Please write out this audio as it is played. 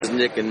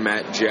Nick and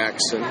Matt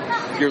Jackson.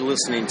 You're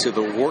listening to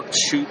the Work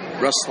Shoot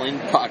Wrestling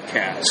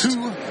Podcast.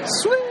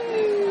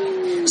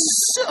 Sweet!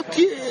 Suck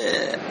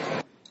it!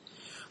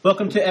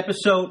 Welcome to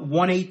episode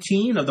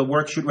 118 of the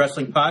Work Shoot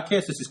Wrestling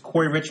Podcast. This is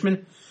Corey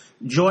Richmond,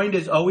 joined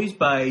as always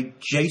by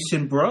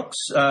Jason Brooks.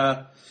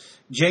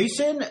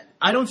 Jason,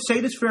 I don't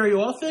say this very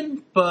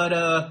often, but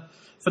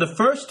for the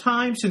first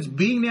time since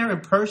being there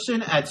in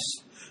person at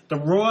the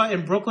Raw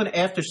in Brooklyn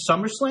after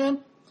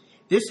SummerSlam,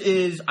 this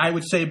is, I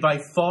would say, by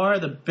far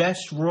the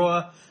best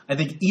Raw I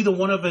think either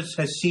one of us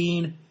has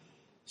seen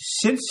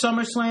since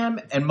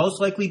SummerSlam and most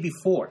likely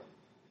before.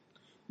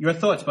 Your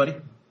thoughts, buddy?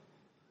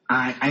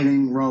 I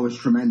think Raw was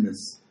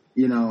tremendous.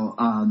 You know,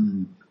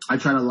 I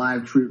try to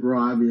live tweet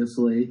Raw,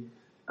 obviously,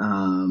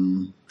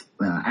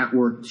 at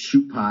Work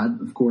Shoot Pod,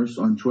 of course,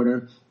 on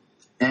Twitter.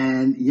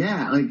 And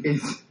yeah, like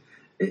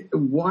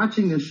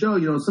watching the show,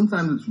 you know,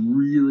 sometimes it's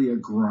really a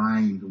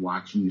grind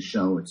watching the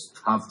show. It's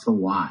tough to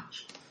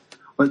watch.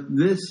 But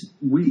this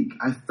week,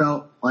 I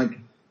felt like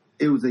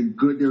there was a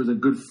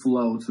good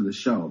flow to the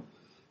show.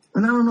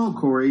 And I don't know,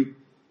 Corey,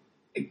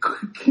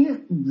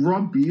 can't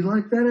Raw be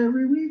like that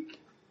every week?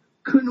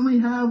 Couldn't we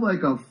have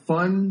like a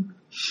fun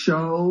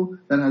show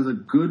that has a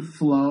good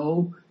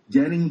flow,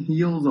 getting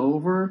heels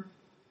over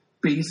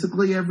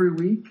basically every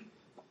week?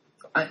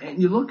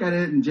 And you look at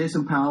it, and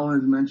Jason Powell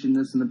has mentioned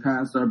this in the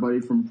past, our buddy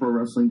from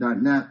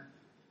ProWrestling.net,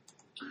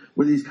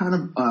 where these kind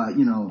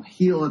of,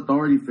 heel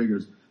authority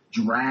figures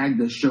drag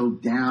the show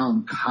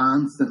down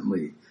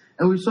constantly.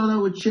 And we saw that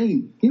with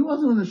Shane. He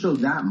wasn't on the show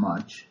that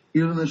much.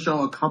 He was on the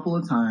show a couple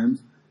of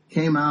times,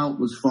 came out,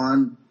 was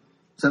fun,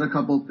 said a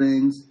couple of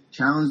things,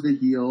 challenged the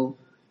heel,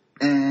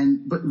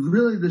 but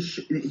really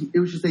it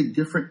was just a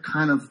different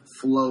kind of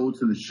flow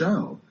to the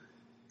show.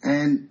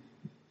 And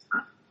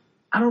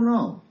I don't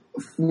know,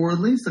 for at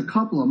least a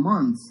couple of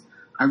months,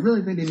 I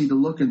really think they need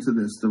to look into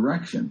this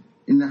direction,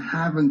 into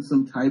having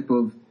some type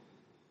of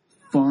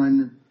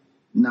fun,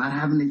 not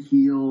having the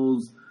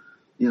heels,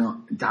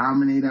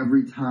 dominate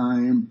every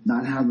time,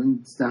 not having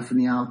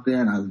Stephanie out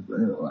there, and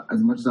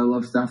as much as I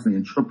love Stephanie,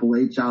 and Triple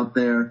H out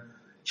there.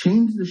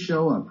 Change the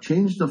show up.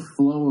 Change the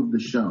flow of the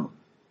show.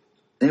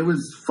 It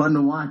was fun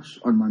to watch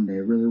on Monday.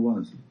 It really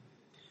was.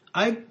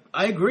 I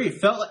agree. It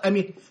felt,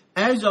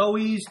 as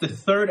always, the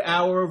third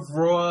hour of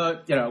Raw,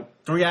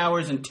 3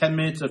 hours and 10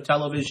 minutes of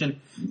television,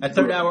 that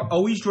third hour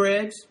always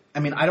drags.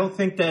 I don't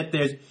think that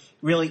there's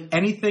really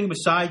anything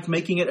besides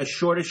making it a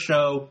shorter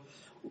show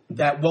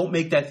that won't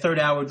make that third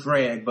hour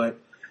drag. But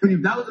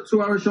if that was a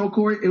 2 hour show,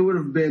 Corey, it would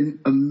have been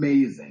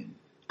amazing.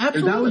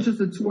 Absolutely. If that was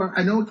just a 2 hour,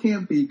 I know it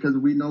can't be because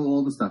we know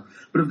all the stuff,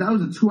 but if that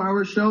was a 2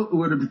 hour show, it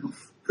would have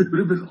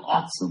been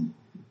awesome.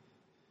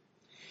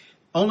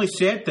 Only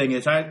sad thing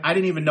is I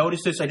didn't even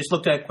notice this. I just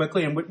looked at it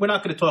quickly, and we're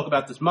not going to talk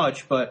about this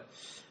much, but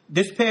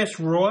this past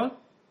Raw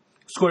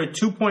scored a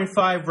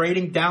 2.5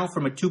 rating, down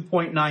from a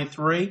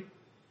 2.93.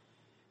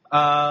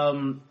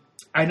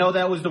 I know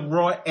that was the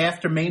Raw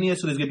after Mania,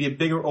 so there's going to be a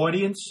bigger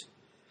audience,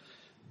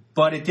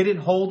 but it didn't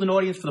hold an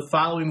audience for the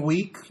following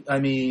week.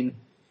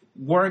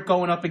 Weren't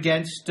going up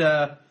against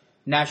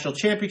national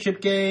championship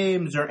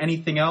games or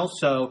anything else,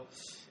 so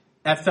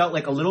that felt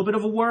like a little bit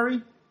of a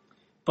worry.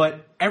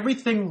 But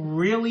everything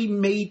really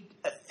made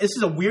 – this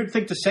is a weird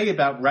thing to say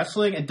about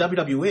wrestling and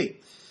WWE,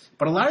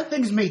 but a lot of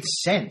things made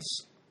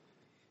sense.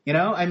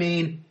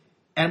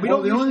 And we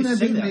don't usually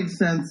say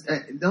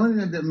that. The only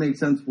thing that didn't make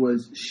sense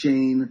was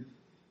Shane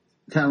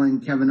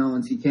telling Kevin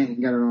Owens he can't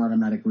get an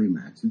automatic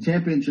rematch. The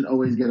champion should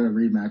always get a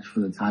rematch for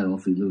the title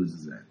if he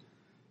loses it.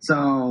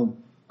 So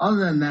 – other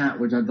than that,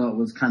 which I thought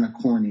was kind of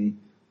corny,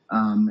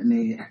 and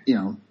they,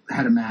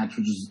 had a match,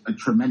 which is a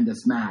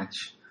tremendous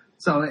match.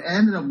 So it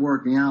ended up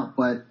working out,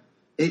 but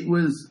it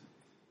was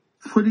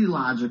pretty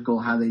logical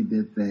how they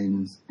did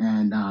things,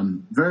 and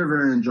very,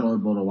 very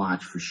enjoyable to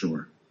watch for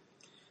sure.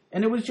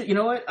 And it was,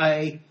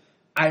 I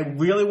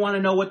really want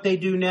to know what they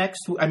do next.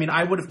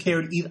 I would have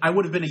cared. I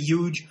would have been a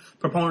huge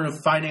proponent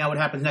of finding out what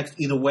happens next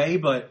either way,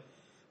 but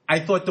I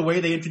thought the way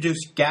they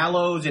introduced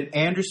Gallows and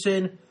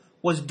Anderson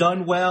was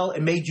done well.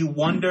 It made you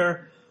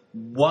wonder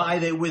why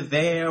they were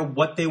there,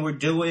 what they were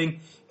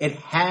doing. It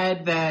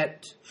had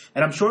that,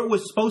 and I'm sure it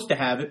was supposed to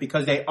have it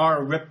because they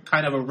are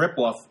kind of a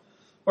ripoff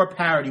or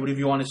parody, whatever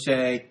you want to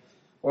say,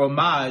 or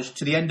homage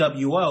to the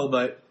NWO.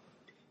 But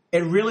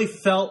it really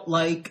felt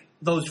like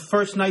those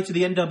first nights of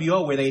the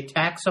NWO where they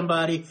attack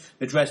somebody,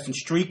 they're dressed in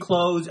street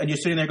clothes, and you're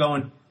sitting there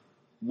going,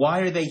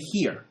 "Why are they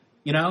here?"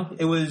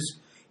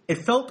 It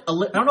felt I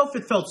don't know if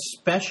it felt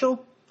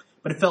special,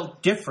 but it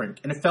felt different,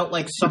 and it felt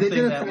like something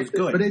that was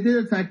good. But they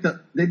did attack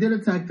the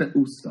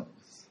Usos.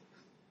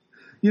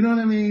 You know what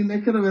I mean?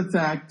 They could have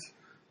attacked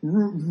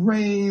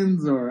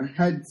Reigns or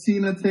had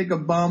Cena take a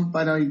bump.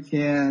 I know you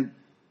can't.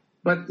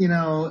 But,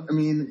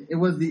 it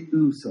was the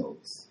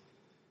Usos.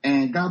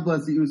 And God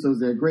bless the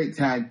Usos. They're a great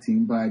tag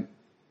team, but,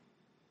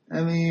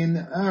 all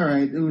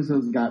right, the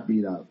Usos got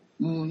beat up.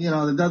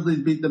 The Dudleys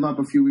beat them up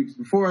a few weeks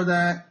before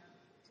that.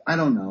 I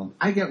don't know.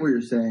 I get what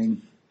you're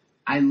saying.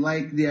 I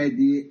like the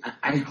idea.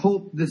 I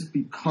hope this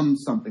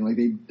becomes something. Like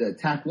they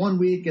attack one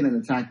week and then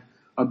attack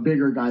a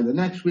bigger guy the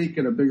next week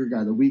and a bigger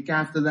guy the week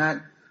after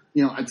that.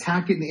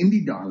 Attack an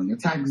indie darling,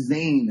 attack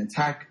Zayn,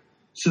 attack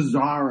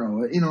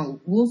Cesaro.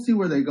 We'll see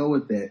where they go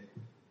with it.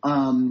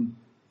 I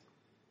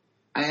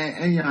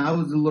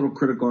was a little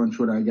critical on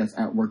Twitter, I guess,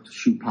 at Work to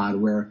Shoot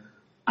Pod, where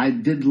I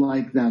did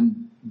like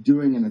them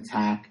doing an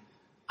attack.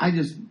 I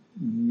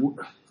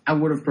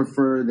would have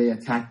preferred they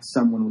attacked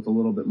someone with a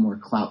little bit more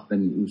clout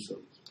than the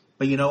Usos.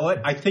 But you know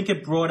what? I think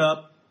it brought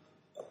up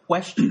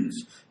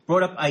questions,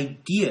 brought up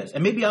ideas,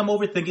 and maybe I'm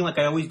overthinking like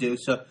I always do.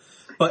 So,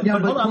 but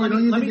hold on.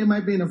 Don't you think it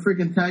might be in a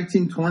freaking tag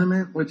team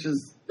tournament? Which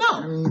is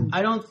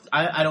I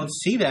don't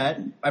see that.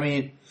 I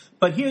mean,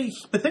 but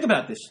think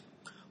about this: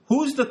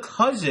 who's the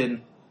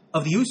cousin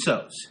of the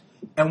Usos,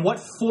 and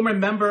what former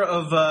member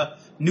of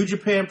New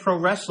Japan Pro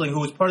Wrestling,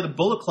 who was part of the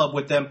Bullet Club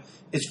with them,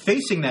 is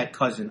facing that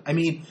cousin? I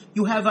mean,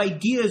 you have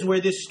ideas where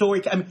this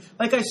story... I mean,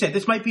 like I said,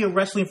 this might be a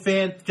wrestling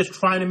fan just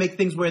trying to make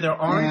things where there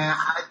aren't. Yeah,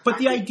 but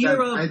the idea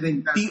of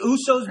the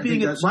Usos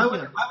being... Why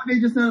would they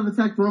just not have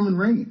attacked Roman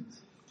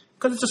Reigns?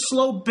 Because it's a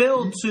slow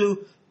build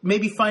to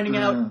maybe finding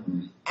out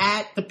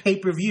at the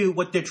pay-per-view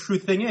what their true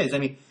thing is. I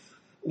mean,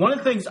 one of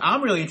the things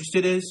I'm really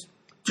interested in is,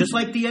 just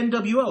like the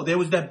NWO, there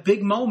was that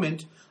big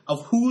moment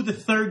of who the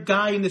third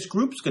guy in this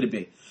group is going to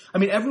be. I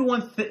mean,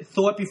 everyone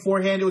thought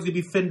beforehand it was going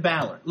to be Finn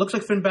Balor. It looks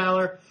like Finn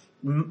Balor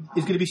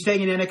is going to be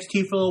staying in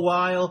NXT for a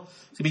while.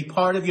 It's going to be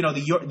part of,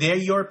 their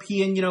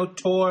European,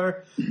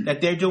 tour that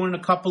they're doing in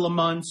a couple of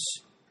months.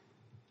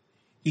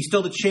 He's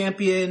still the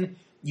champion.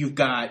 You've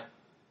got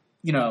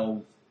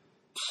AJ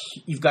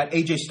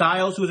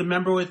Styles, who was a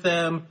member with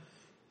them.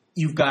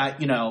 You've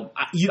got, I know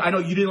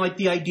you didn't like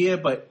the idea,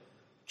 but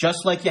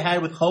just like you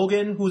had with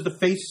Hogan, who was the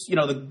face,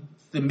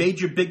 the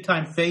major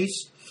big-time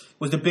face,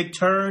 was the big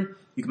turn.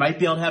 You might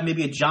be able to have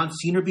maybe a John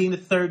Cena being the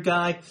third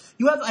guy.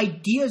 You have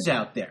ideas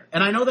out there.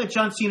 And I know that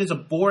John Cena is a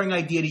boring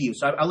idea to you,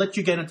 so I'll let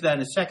you get into that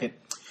in a second.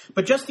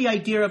 But just the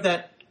idea of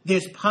that,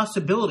 there's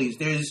possibilities.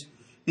 There's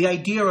the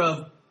idea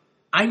of,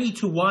 I need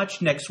to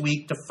watch next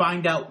week to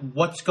find out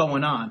what's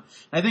going on.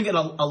 I think in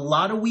a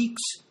lot of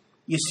weeks,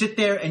 you sit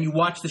there and you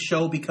watch the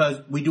show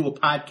because we do a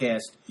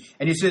podcast.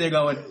 And you sit there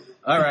going,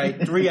 all right,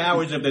 3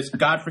 hours of this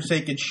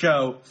godforsaken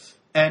show.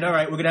 And, all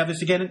right, we're going to have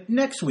this again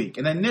next week,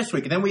 and then this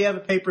week, and then we have a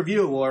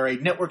pay-per-view or a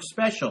network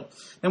special.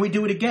 Then we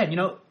do it again.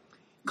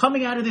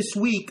 Coming out of this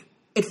week,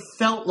 it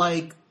felt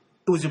like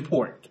it was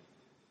important.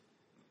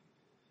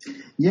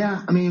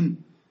 Yeah, I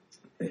mean,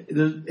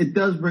 it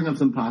does bring up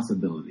some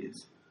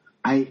possibilities.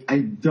 I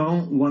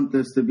don't want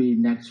this to be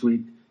next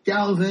week.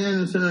 Gallows and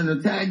Anderson in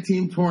a tag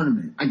team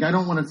tournament. I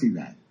don't want to see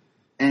that.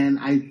 And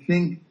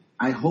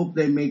I hope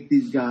they make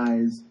these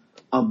guys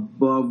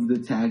above the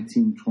tag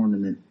team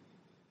tournament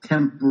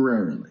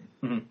temporarily.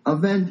 Mm-hmm.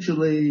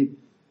 Eventually,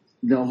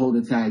 they'll hold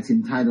a tag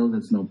team title.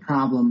 That's no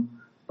problem.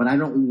 But I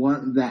don't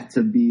want that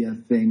to be a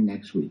thing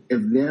next week.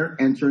 If they're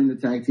entering the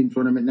tag team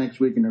tournament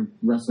next week and they're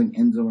wrestling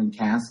Enzo and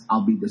Cass,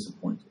 I'll be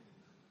disappointed.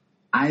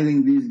 I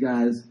think these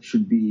guys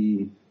should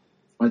be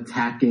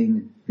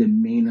attacking the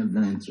main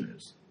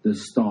eventers, the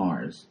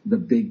stars, the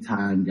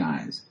big-time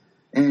guys.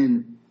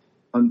 And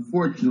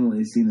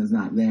unfortunately, Cena's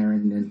not there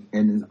and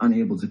is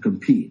unable to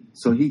compete.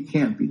 So he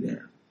can't be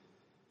there.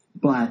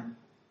 But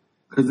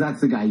because that's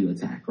the guy you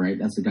attack, right?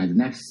 That's the guy the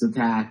Nexus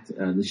attacked.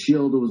 The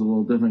Shield was a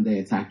little different. They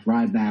attacked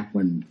Ryback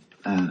when,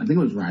 I think it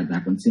was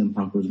Ryback when CM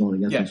Punk was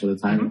going against him for the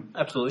title. Mm-hmm.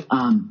 Absolutely.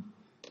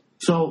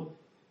 So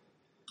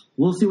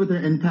we'll see what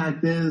their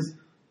impact is.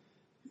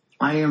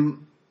 I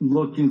am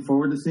looking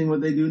forward to seeing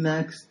what they do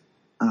next.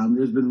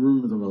 There's been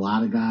rumors of a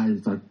lot of guys.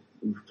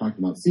 We've talked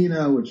about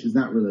Cena, which is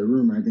not really a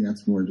rumor. I think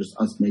that's more just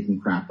us making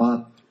crap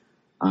up.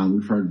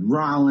 We've heard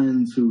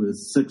Rollins, who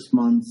is 6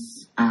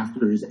 months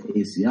after his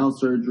ACL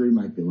surgery,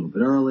 might be a little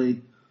bit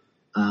early.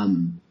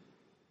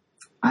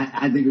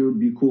 I think it would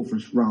be cool for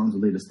Rollins to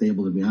lead a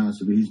stable, to be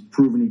honest with you. He's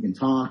proven he can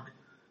talk,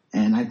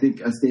 and I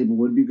think a stable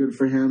would be good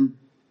for him.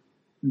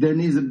 There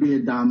needs to be a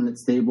dominant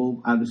stable.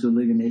 Obviously,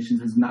 League of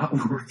Nations has not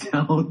worked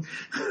out.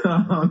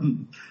 Corey,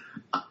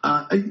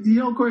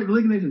 the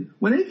League of Nations,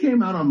 when they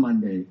came out on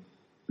Monday,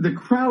 the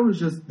crowd was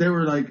just, they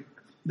were like,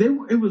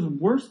 it was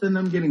worse than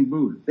them getting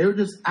booed. They were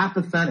just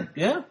apathetic.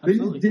 Yeah,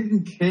 absolutely. They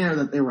didn't care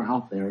that they were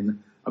out there. And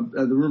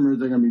the rumors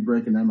they're going to be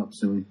breaking them up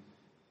soon.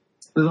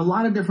 There's a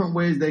lot of different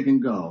ways they can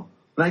go.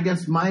 But I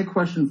guess my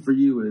question for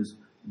you is,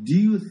 do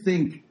you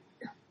think,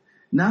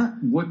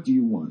 not what do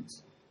you want,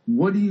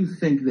 what do you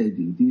think they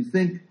do? Do you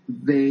think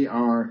they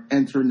are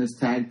entering this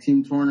tag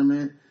team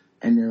tournament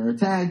and they're a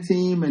tag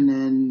team and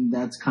then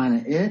that's kind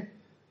of it?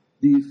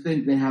 Do you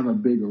think they have a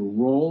bigger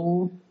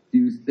role? Do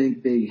you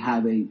think they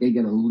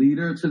get a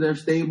leader to their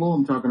stable?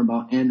 I'm talking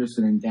about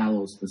Anderson and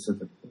Gallows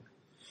specifically.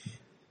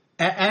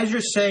 As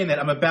you're saying that,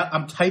 I'm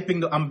about to type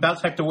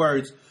the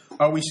words.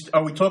 Are we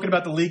talking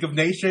about the League of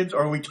Nations,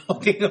 or are we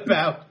talking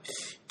about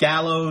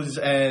Gallows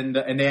and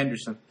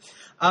Anderson?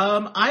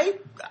 I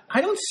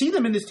don't see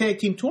them in this tag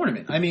team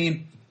tournament. I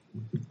mean,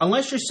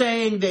 unless you're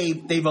saying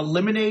they've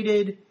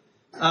eliminated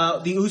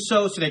the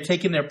Usos, so they're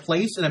taking their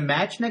place in a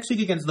match next week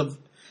against the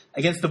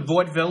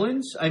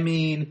Vaudevillains. I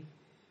mean,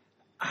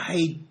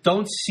 I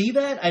don't see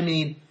that. I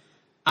mean,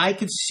 I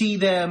could see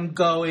them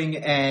going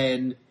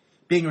and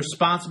being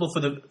responsible for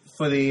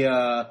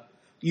the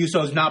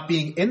Usos not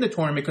being in the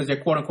tournament because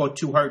they're quote unquote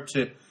too hurt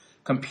to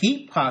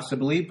compete,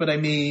 possibly. But I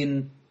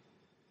mean,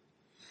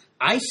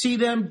 I see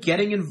them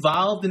getting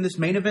involved in this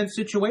main event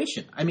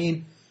situation. I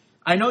mean,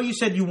 I know you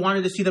said you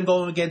wanted to see them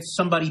going against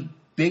somebody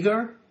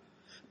bigger,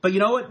 but you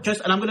know what?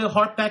 And I'm going to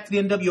hark back to the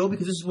NWO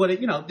because this is what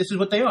this is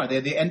what they are.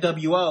 They're the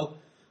NWO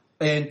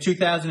in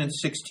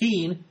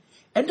 2016.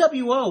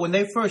 NWO, when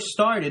they first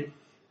started,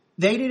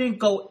 they didn't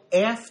go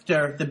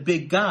after the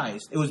big guys.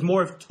 It was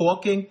more of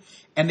talking,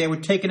 and they were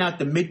taking out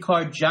the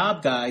mid-card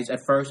job guys at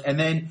first, and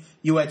then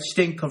you had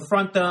Sting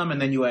confront them,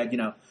 and then you had,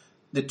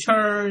 the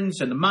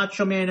Turns and the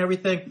Macho Man and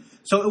everything.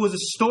 So it was a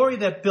story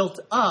that built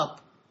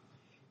up,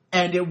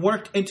 and it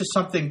worked into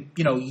something,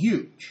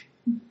 huge.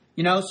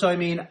 So I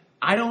mean,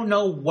 I don't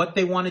know what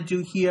they want to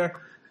do here.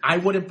 I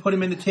wouldn't put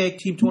them in the tag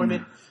team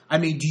tournament. I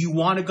mean, do you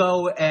want to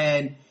go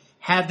and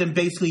have them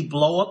basically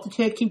blow up the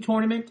tag team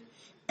tournament,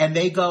 and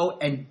they go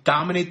and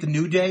dominate the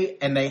New Day,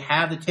 and they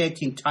have the tag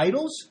team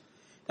titles?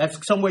 That's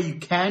somewhere you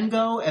can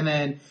go, and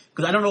then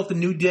because I don't know if the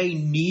New Day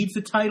needs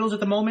the titles at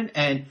the moment,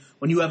 and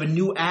when you have a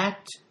new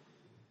act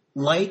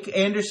like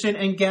Anderson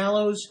and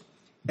Gallows,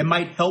 it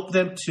might help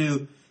them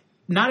to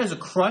not as a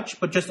crutch,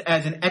 but just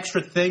as an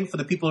extra thing for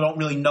the people who don't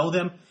really know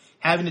them.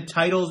 Having the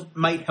titles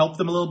might help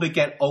them a little bit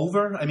get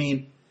over. I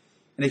mean,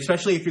 and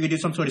especially if you're going to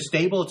do some sort of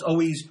stable,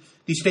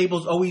 these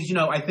stables always,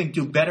 I think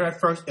do better at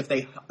first if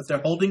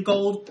they're holding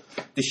gold.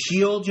 The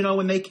Shield,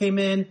 when they came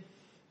in,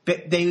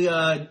 they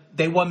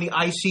won the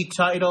IC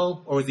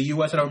title or the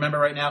US, I don't remember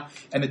right now,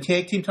 and the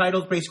tag team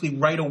titles basically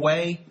right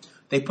away.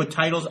 They put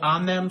titles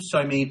on them, so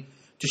I mean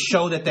to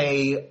show that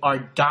they are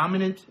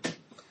dominant.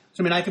 So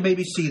I mean I could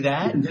maybe see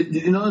that. Did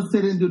you notice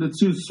they didn't do the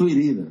Too Sweet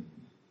either?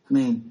 I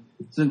mean,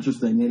 it's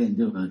interesting they didn't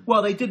do it.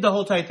 Well, they did the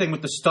whole entire thing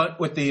with the stunt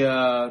with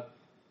the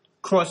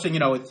crossing,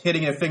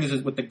 hitting their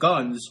fingers with the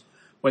guns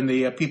when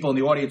the people in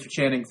the audience were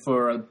chanting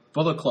for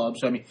Bullet Club.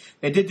 So, I mean,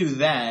 they did do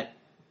that.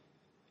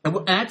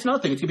 And that's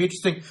another thing. It's going to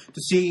be interesting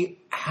to see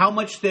how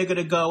much they're going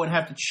to go and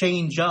have to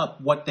change up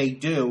what they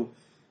do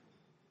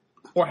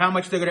or how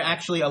much they're going to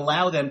actually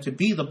allow them to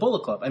be the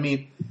Bullet Club. I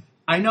mean,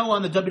 I know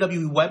on the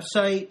WWE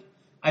website,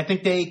 I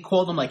think they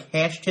called them like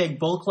hashtag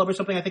Bullet Club or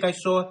something I think I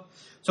saw.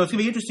 So it's going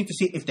to be interesting to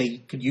see if they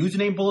could use the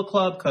name Bullet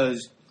Club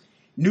because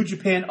New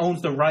Japan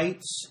owns the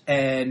rights.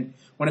 And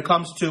when it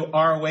comes to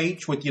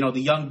ROH with,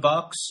 the Young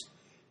Bucks,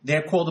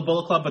 they're called the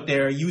Bullet Club, but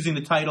they're using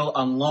the title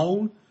on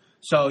loan.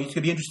 So it's going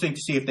to be interesting to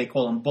see if they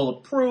call them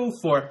Bulletproof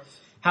or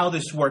how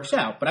this works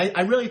out. But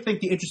I really think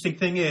the interesting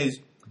thing is,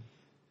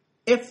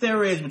 if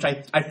there is, which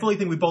I fully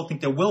think we both think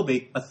there will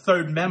be, a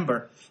third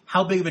member,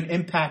 how big of an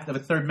impact of a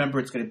third member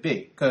it's going to be.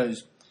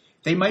 Because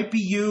they might be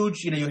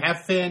huge. You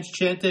have fans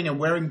chanting and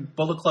wearing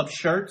Bullet Club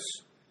shirts.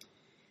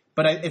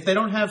 But if they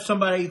don't have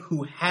somebody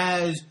who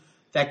has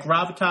that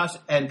gravitas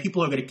and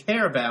people are going to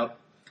care about,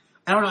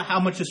 I don't know how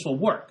much this will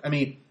work. I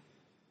mean,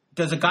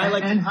 does a guy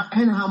and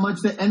how much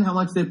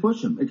they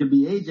push him? It could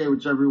be AJ,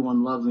 which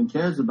everyone loves and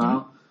cares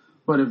about. Mm-hmm.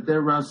 But if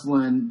they're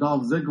wrestling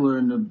Dolph Ziggler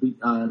in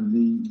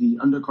the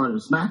undercard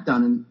of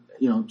SmackDown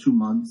in 2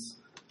 months,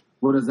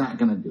 what is that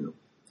going to do?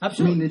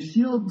 Absolutely. I mean, the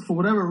Shield, for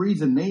whatever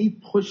reason, they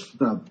pushed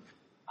the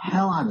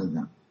hell out of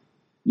them.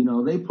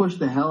 They pushed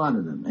the hell out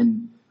of them,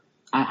 and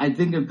I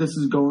think if this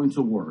is going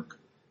to work,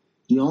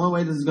 the only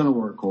way this is going to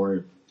work,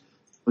 Corey,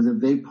 is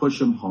if they push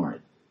them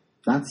hard.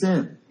 That's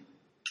it.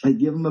 I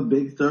give them a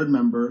big third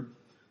member.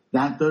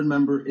 That third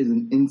member is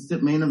an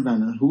instant main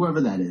eventer,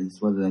 whoever that is,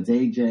 whether that's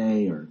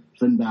AJ or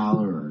Finn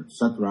Balor or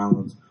Seth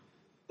Rollins.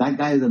 That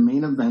guy is a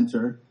main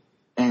eventer,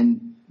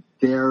 and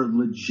they're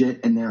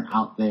legit and they're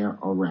out there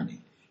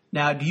already.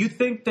 Now, do you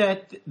think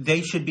that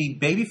they should be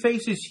baby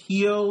faces,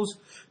 heels,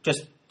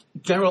 just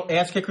general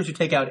ass kickers who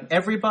take out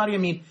everybody? I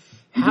mean,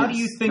 what do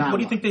you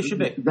think they should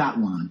be? That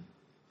one.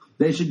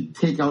 They should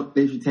take out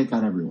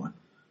everyone.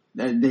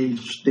 They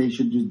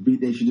should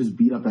just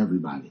beat up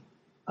everybody.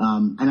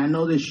 And I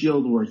know the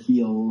Shield were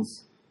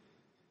heels,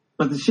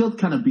 but the Shield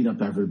kind of beat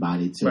up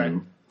everybody too. Right.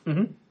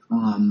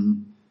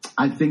 Mm-hmm.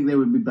 I think they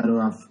would be better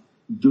off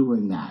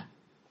doing that.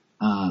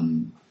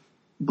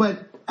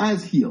 But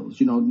as heels,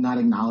 not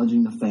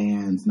acknowledging the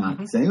fans,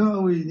 not saying,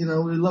 "Oh, we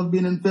love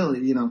being in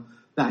Philly,"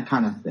 that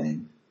kind of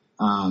thing.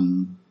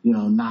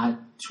 Not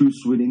too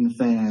sweeting the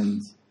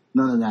fans,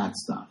 none of that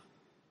stuff.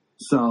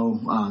 So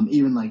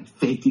even like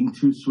faking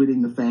too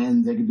sweeting the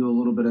fans, they could do a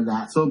little bit of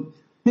that. So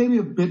maybe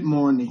a bit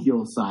more on the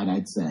heel side,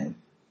 I'd say,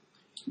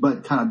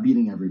 but kind of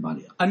beating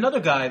everybody up. Another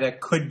guy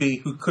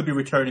who could be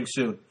returning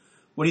soon.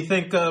 What do you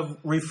think of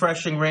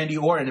refreshing Randy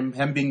Orton and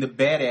him being the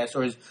badass,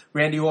 or has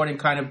Randy Orton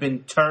kind of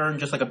been turned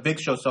just like a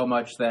Big Show so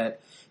much that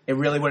it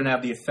really wouldn't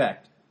have the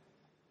effect?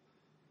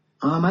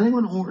 I think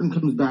when Orton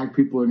comes back,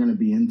 people are going to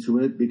be into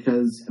it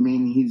because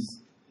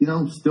he's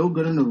still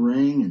good in the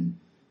ring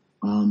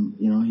and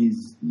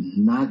he's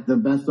not the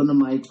best on the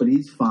mic, but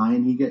he's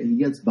fine. He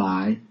gets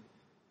by.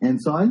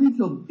 And so I think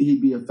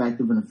he'd be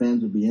effective and the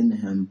fans would be into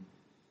him.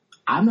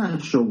 I'm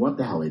not sure what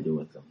the hell they do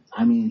with him.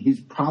 He's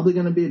probably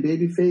going to be a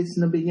babyface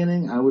in the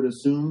beginning, I would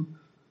assume.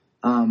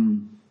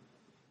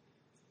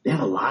 They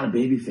have a lot of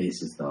baby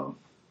faces, though.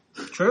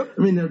 True.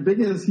 I mean, their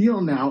biggest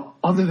heel now,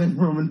 other than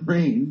Roman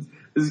Reigns,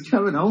 is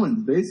Kevin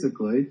Owens,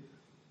 basically.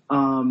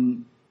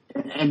 And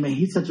man,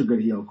 he's such a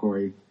good heel,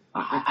 Corey.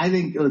 I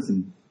think,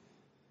 listen,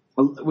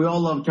 we all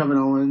love Kevin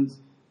Owens,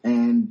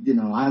 and, you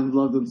know, I've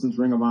loved him since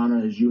Ring of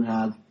Honor, as you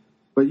have,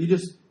 but you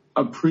just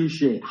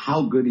appreciate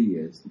how good he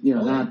is. You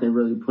know, not that they're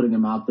really putting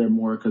him out there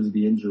more because of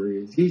the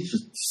injuries. He's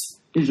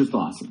just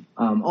awesome.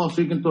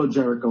 Also, you can throw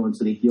Jericho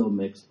into the heel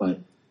mix, but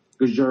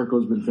because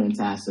Jericho's been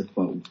fantastic,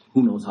 but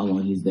who knows how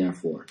long he's there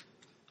for.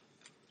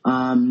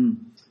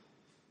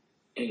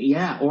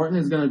 Yeah, Orton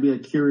is going to be a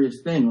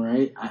curious thing,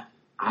 right?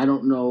 I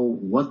don't know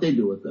what they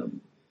do with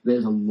them.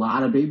 There's a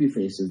lot of baby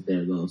faces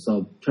there, though,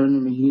 so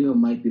turning them heel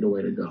might be the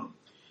way to go.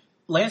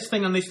 Last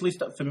thing on this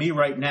list for me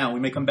right now,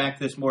 we may come back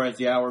to this more as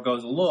the hour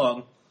goes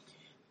along,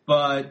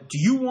 but do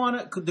you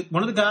want to,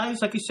 one of the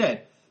guys, like you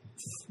said,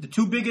 the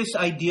two biggest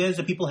ideas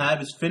that people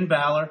have is Finn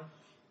Balor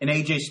and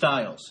AJ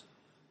Styles.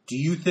 Do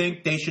you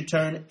think they should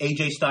turn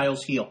AJ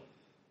Styles heel?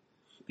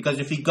 Because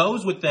if he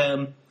goes with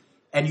them,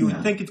 and you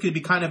would think it's going to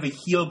be kind of a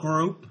heel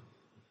group,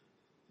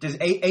 does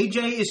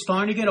AJ is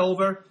starting to get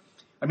over.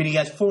 I mean, he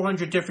has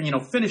 400 different,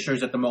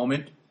 finishers at the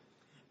moment.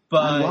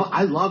 But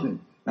I love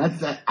him.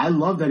 I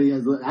love that he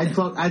has.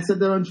 I said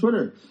that on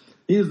Twitter.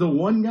 He is the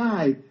one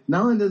guy.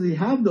 Not only does he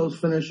have those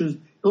finishers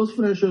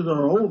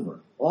are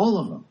over, all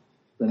of them.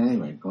 But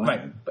anyway, go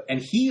ahead. Right,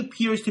 and he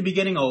appears to be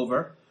getting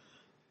over.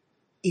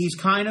 He's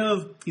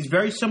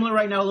very similar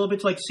right now, a little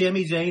bit like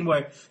Sami Zayn,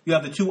 where you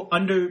have the two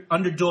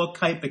underdog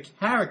type of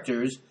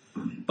characters.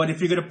 But if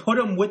you're going to put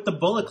him with the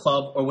Bullet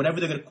Club or whatever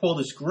they're going to call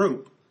this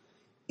group,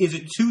 is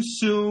it too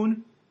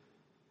soon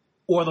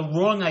or the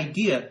wrong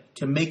idea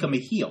to make him a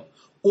heel?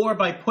 Or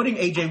by putting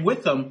AJ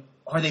with them,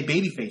 are they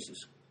baby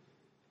faces?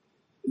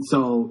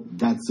 So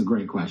that's a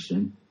great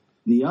question.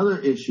 The other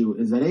issue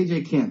is that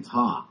AJ can't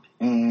talk,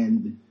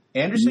 and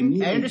Anderson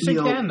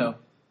can though.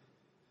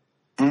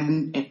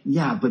 And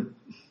yeah, but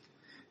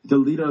the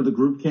leader of the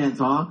group can't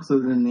talk, so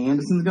then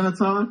Anderson's going to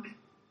talk?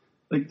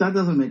 Like, that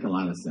doesn't make a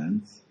lot of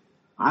sense.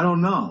 I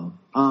don't know.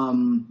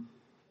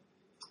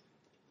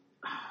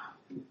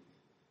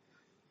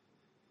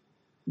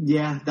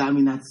 Yeah,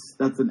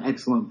 that's an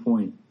excellent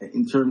point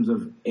in terms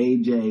of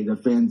AJ, the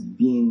fans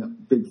being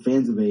big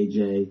fans of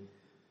AJ,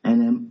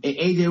 and then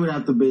AJ would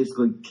have to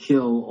basically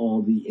kill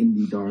all the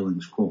indie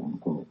darlings, quote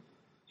unquote.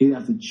 He'd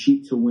have to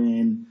cheat to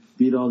win,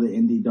 beat all the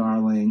indie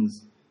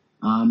darlings,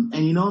 and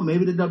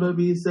maybe the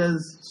WWE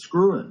says,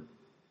 screw it,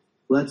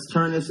 let's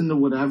turn this into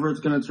whatever it's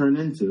going to turn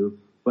into,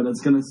 but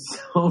it's going to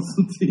sell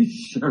some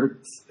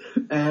T-shirts,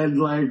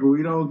 and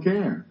we don't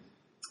care.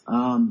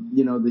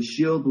 The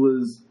Shield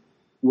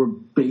were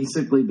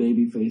basically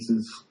baby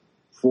faces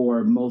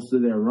for most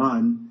of their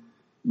run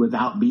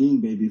without being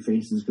baby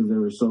faces because they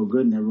were so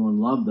good and everyone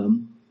loved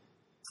them.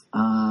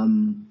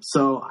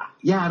 So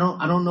yeah, I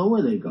don't know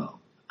where they go.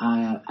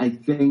 I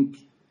think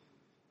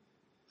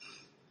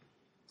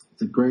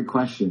it's a great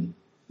question.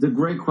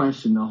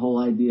 The whole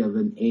idea of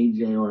an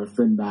AJ or a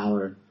Finn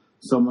Balor,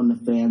 someone the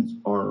fans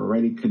are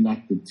already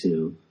connected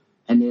to,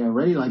 and they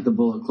already like the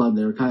Bullet Club.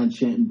 They were kind of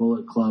chanting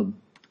Bullet Club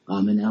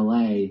in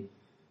LA.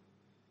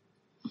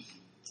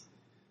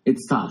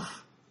 It's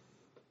tough.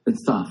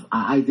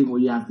 I think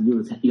what you have to do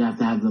is you have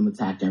to have them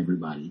attack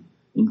everybody,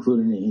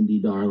 including the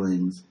indie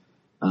darlings,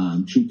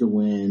 cheat to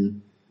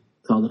win,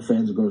 tell the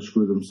fans to go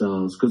screw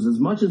themselves. Because as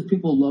much as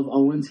people love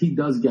Owens, he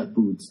does get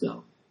booed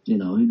still. He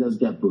does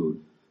get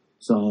booed.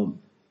 So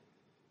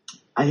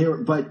I hear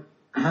it, but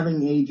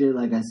having AJ,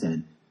 like I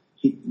said,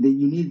 you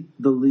need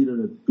the leader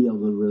to be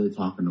able to really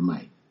talk in the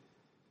mic.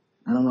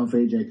 I don't know if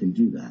AJ can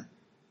do that.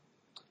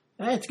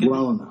 Enough. Right, it's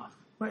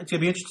going to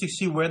be interesting to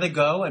see where they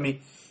go. I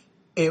mean,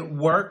 it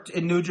worked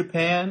in New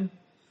Japan.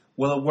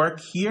 Will it work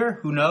here?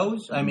 Who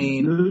knows? I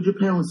mean, New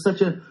Japan was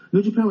such a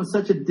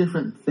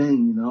different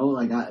thing,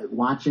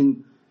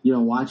 watching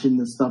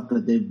the stuff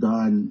that they've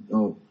done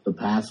the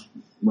past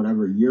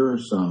whatever year or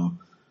so.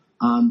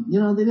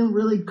 They didn't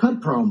really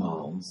cut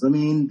promos. I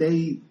mean,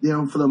 they,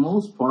 for the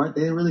most part,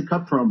 they didn't really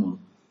cut promos.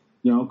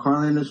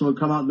 Carl Anderson would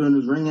come out during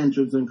his ring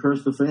entrance and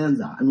curse the fans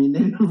out. I mean,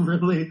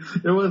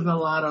 there wasn't a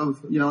lot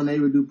of, and they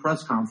would do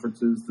press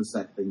conferences to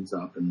set things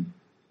up, and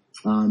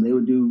they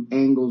would do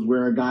angles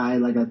where a guy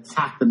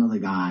attacked another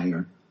guy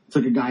or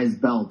took a guy's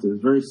belt. It was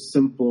very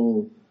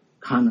simple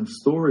kind of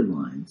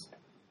storylines.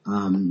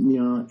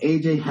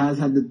 AJ has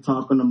had to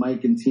talk on the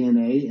mic in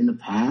TNA in the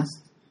past.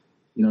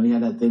 He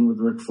had that thing with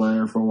Ric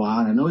Flair for a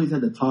while. I know he's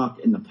had to talk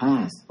in the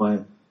past,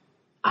 but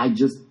I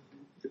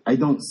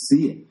don't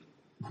see it.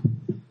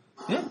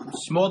 Yeah,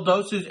 small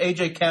doses,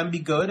 AJ can be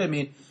good. I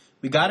mean,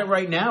 we got it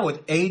right now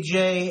with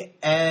AJ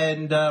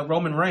and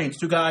Roman Reigns,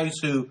 two guys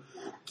who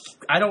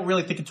I don't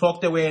really think can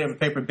talk their way out of a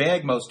paper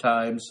bag most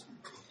times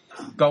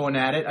going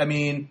at it. I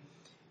mean,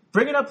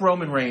 bringing up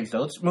Roman Reigns,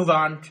 though, let's move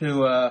on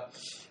to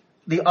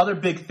the other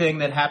big thing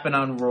that happened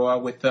on Raw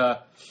with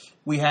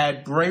we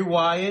had Bray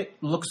Wyatt,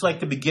 looks like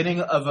the beginning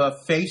of a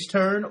face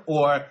turn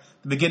or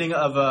the beginning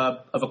of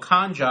a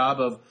con job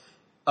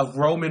of of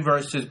Roman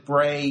versus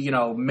Bray,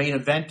 main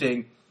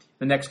eventing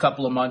the next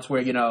couple of months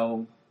where,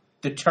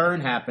 the turn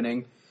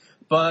happening.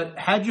 But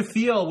how'd you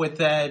feel with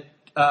that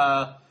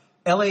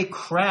LA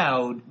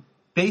crowd?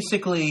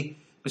 Basically,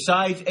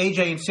 besides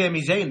AJ and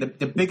Sami Zayn,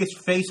 the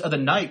biggest face of the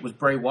night was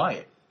Bray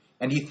Wyatt.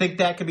 And do you think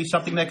that could be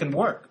something that can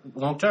work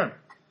long term?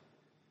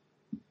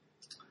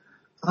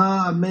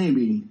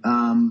 Maybe.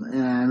 And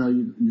I know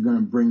you're going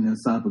to bring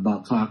this up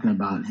about talking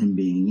about him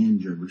being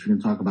injured, which we're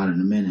going to talk about in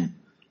a minute.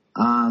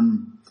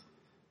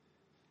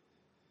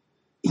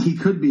 He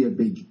could be a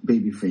big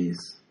baby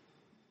face.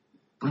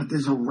 But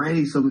there's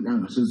already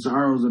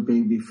Cesaro's a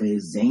baby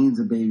face, Zayn's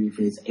a baby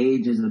face,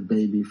 AJ's a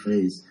baby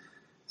face,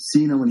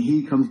 Cena when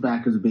he comes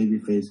back is a baby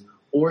face,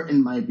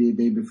 Orton might be a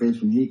baby face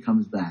when he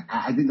comes back.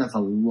 I think that's a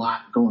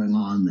lot going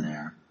on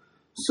there.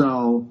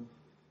 So,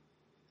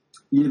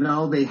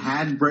 they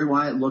had Bray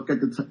Wyatt look at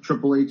the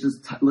Triple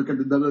H's, look at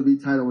the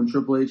WWE title when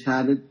Triple H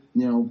had it,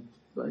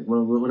 like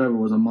whatever it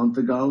was a month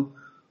ago.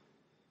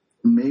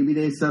 Maybe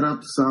they set up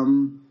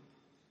some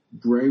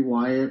Bray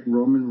Wyatt,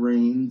 Roman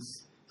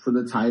Reigns for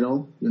the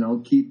title,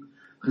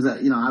 because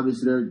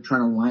obviously they're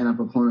trying to line up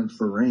opponents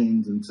for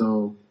Reigns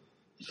until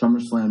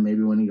SummerSlam,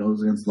 maybe when he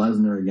goes against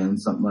Lesnar again,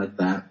 something like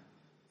that.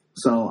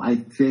 So I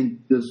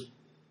think this,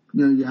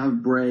 you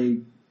have Bray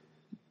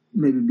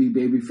maybe be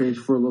babyface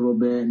for a little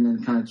bit and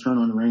then kind of turn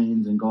on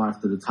Reigns and go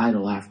after the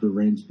title after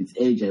Reigns beats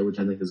AJ, which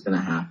I think is going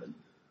to happen.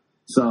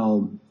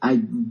 So I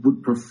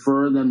would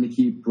prefer them to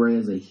keep Bray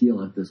as a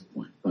heel at this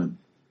point, but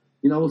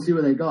we'll see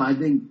where they go. I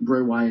think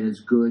Bray Wyatt is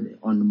good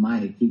on the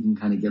mic. He can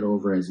kind of get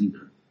over as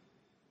either.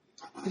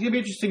 It's gonna be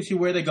interesting to see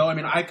where they go. I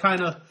mean, I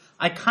kind of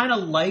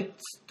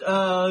liked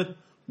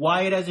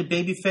Wyatt as a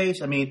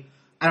babyface. I mean,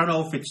 I don't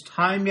know if it's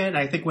time yet. And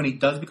I think when he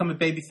does become a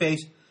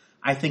babyface,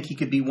 I think he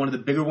could be one of the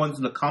bigger ones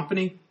in the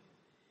company.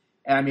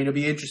 And I mean, it'll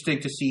be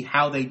interesting to see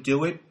how they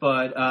do it.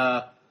 But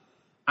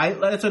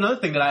that's another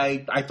thing that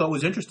I thought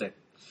was interesting.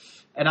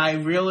 And I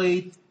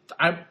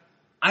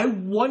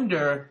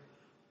wonder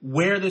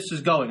where this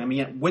is going. I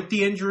mean, with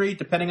the injury,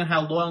 depending on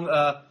how long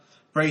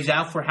Bray's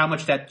out for, how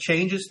much that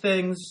changes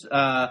things.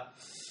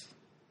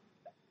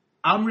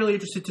 I'm really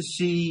interested to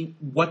see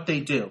what they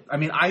do. I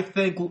mean, I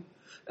think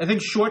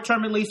short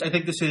term at least, I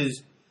think this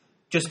is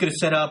just going to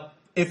set up,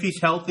 if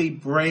he's healthy,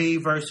 Bray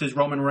versus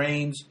Roman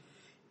Reigns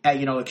at,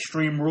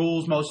 Extreme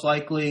Rules most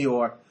likely,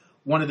 or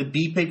one of the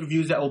B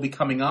pay-per-views that will be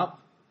coming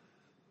up.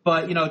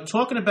 But,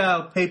 talking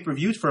about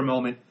pay-per-views for a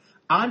moment,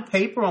 on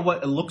paper, on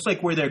what it looks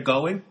like where they're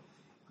going,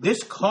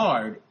 this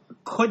card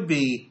could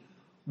be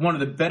one of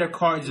the better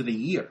cards of the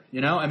year.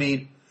 I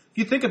mean, if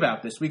you think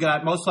about this, we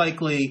got most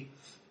likely,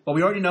 well,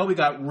 we already know we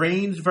got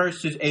Reigns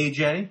versus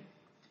AJ.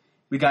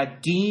 We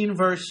got Dean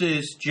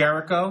versus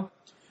Jericho.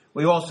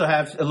 We also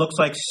have, it looks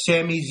like,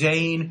 Sami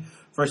Zayn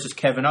versus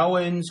Kevin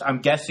Owens. I'm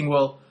guessing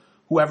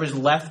whoever's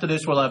left of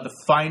this will have the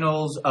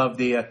finals of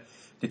the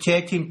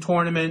tag team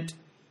tournament.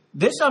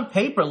 This on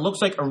paper looks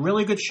like a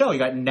really good show. You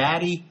got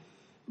Natty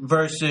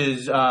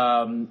versus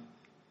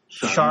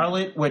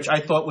Charlotte, which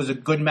I thought was a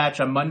good match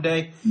on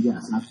Monday.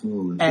 Yes,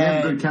 absolutely. They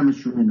have good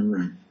chemistry in the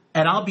ring.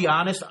 And I'll be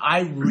honest,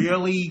 I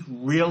really,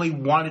 really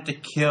wanted to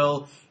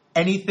kill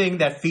anything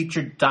that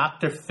featured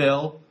Dr.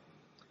 Phil.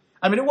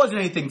 I mean, it wasn't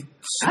anything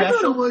special, I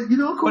thought it was,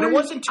 Corey, but it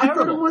wasn't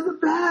terrible. I thought it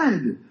wasn't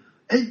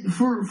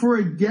bad. For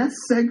a guest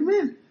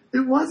segment,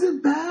 it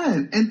wasn't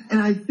bad. And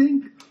I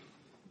think,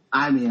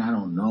 I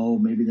don't know,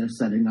 maybe they're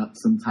setting up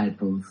some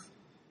type of,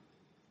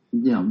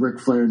 Ric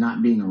Flair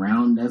not being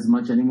around as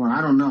much anymore.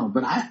 I don't know.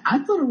 But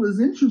I thought it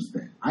was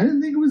interesting. I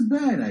didn't think it was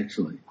bad,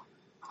 actually.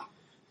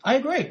 I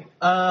agree.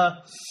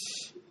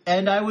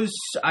 And I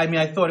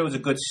thought it was a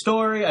good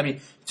story. I mean,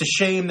 it's a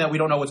shame that we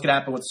don't know what's going to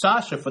happen with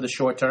Sasha for the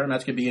short term.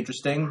 That's going to be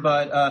interesting.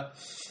 But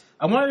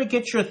I wanted to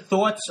get your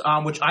thoughts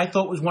on which I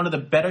thought was one of the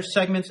better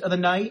segments of the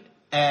night.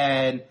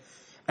 And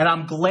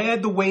I'm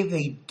glad the way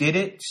they did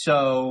it.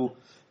 So,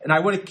 and I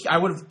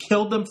would have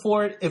killed them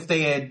for it if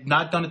they had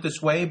not done it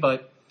this way.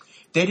 But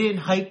they didn't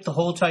hype the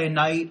whole entire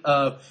night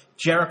of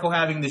Jericho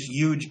having this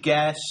huge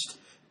guest,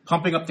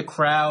 pumping up the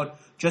crowd,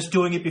 just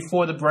doing it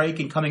before the break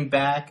and coming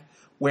back,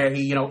 where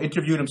he,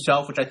 interviewed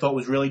himself, which I thought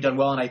was really done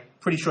well, and I'm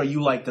pretty sure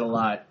you liked it a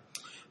lot.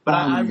 But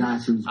it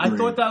was great. I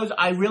thought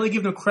I really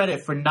give them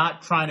credit for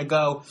not trying to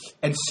go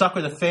and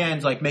sucker the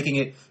fans, like making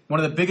it one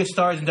of the biggest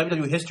stars in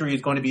WWE history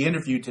is going to be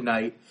interviewed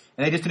tonight.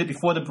 And they just did it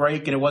before the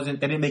break, and they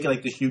didn't make it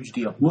like this huge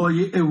deal. Well,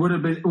 it would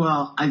have been,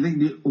 I think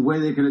the way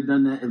they could have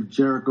done that if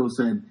Jericho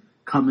said,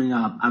 coming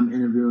up, I'm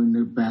interviewing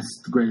the best,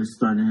 greatest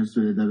star in the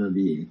history of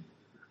WWE.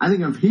 I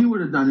think if he would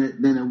have done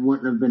it, then it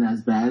wouldn't have been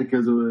as bad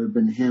because it would have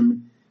been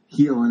him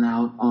healing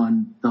out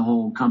on the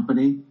whole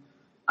company.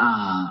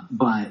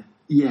 But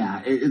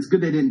yeah, it's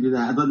good they didn't do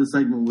that. I thought the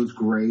segment was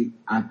great.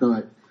 I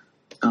thought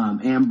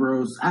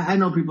Ambrose, I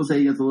know people say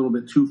he gets a little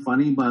bit too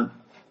funny, but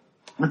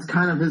that's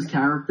kind of his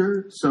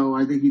character. So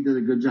I think he did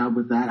a good job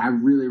with that. I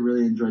really,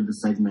 really enjoyed the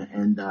segment.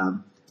 And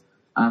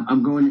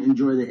I'm going to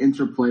enjoy the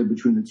interplay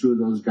between the two of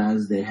those guys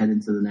as they head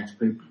into the next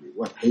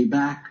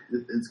Payback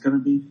it's going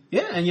to be?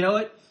 Yeah, and you know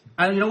what?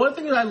 One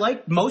thing that I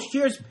like, most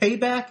years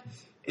Payback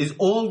is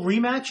all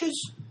rematches,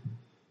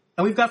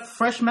 and we've got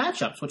fresh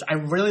matchups, which I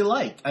really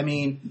like. I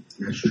mean,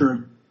 That's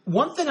true.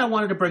 one thing I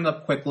wanted to bring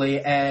up quickly,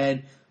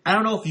 and I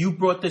don't know if you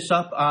brought this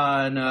up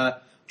on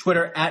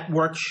Twitter at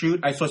WorkShoot.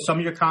 I saw some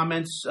of your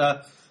comments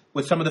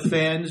with some of the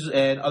fans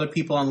and other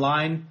people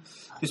online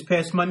this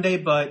past Monday,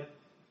 but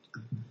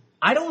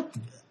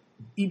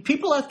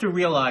people have to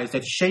realize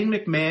that Shane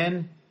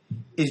McMahon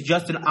is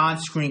just an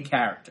on-screen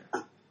character.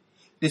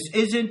 This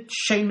isn't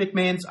Shane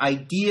McMahon's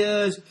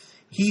ideas.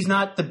 He's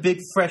not the big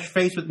fresh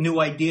face with new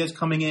ideas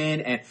coming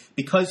in, and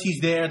because he's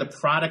there, the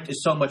product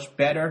is so much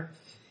better.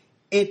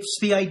 It's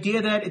the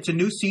idea that it's a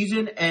new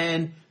season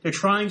and they're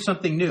trying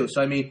something new.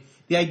 So, I mean,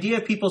 the idea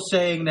of people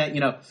saying that,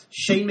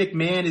 Shane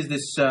McMahon is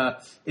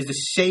the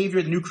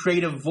savior, the new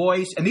creative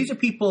voice, and these are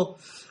people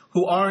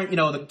who aren't,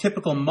 the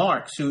typical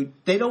marks, who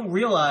they don't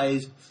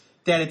realize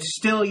that it's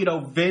still,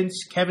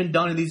 Vince, Kevin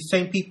Dunn, and these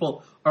same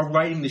people are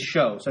writing the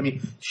shows. I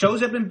mean,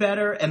 shows have been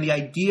better, and the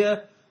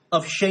idea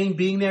of Shane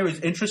being there is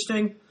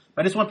interesting.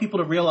 I just want people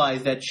to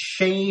realize that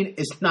Shane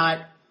is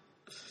not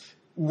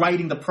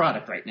writing the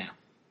product right now.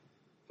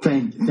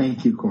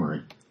 Thank you,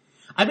 Corey.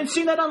 I've been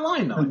seeing that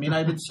online, though. I mean,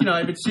 I've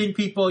been seeing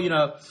people,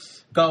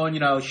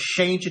 going,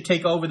 Shane should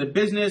take over the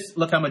business.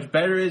 Look how much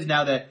better it is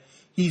now that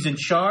he's in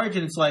charge,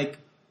 and it's like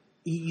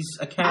he's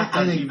a character.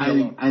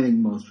 I think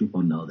most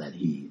people know that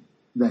he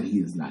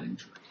is not in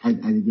charge. I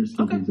think you're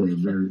speaking to a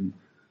very,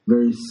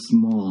 very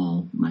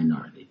small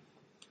minority.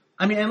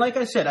 I mean, and like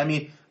I said,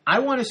 I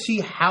want to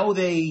see how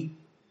they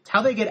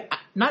get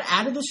not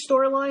out of this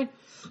storyline,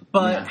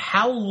 but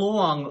how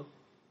long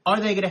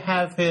are they going to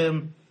have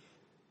him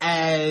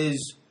as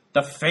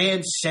the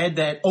fans said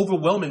that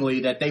overwhelmingly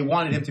that they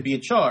wanted him to be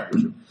in charge.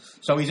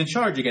 So he's in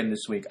charge again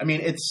this week. I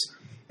mean, it's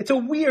a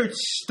weird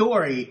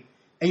story.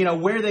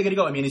 And, where are they going to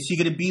go? I mean, is he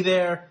going to be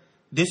there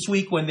this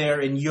week when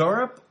they're in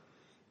Europe?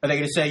 Are they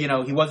going to say, he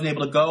wasn't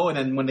able to go, and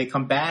then when they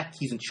come back,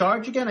 he's in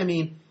charge again? I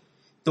mean,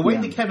 the way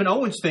the Kevin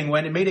Owens thing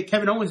went,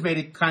 Kevin Owens made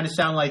it kind of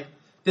sound like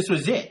this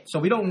was it. So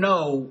we don't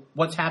know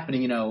what's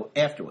happening,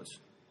 afterwards.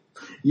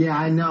 Yeah,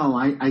 I know.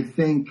 I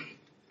think,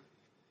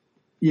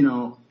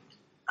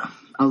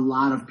 a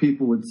lot of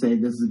people would say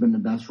this has been the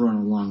best run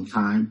in a long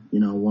time.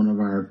 One of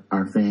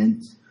our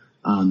fans,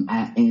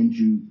 at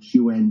Andrew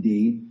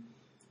QND,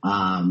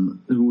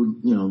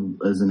 who,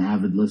 is an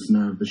avid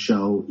listener of the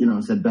show,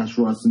 said best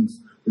run since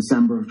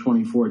December of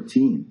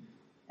 2014.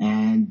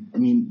 And, I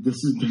mean, this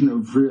has been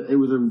it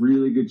was a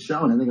really good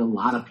show, and I think a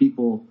lot of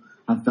people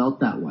have felt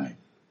that way.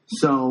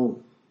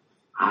 So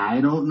I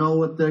don't know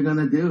what they're going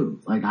to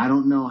do. Like, I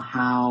don't know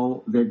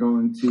how they're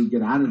going to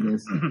get out of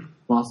this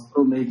while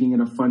still making it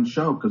a fun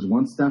show. Because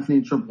once Stephanie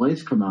and Triple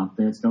H come out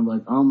there, it's going to be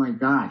like, oh, my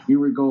God, here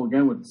we go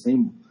again with the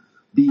same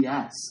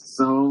BS.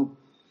 So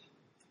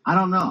I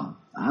don't know.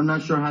 I'm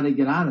not sure how they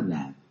get out of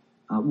that.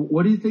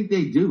 What do you think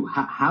they do?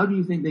 How do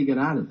you think they get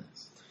out of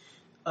this?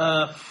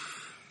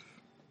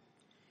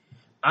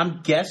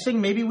 I'm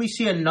guessing maybe we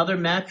see another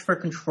match for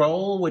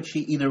Control, which he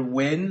either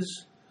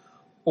wins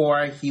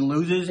or he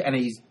loses and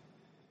he's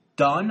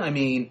done. I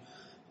mean,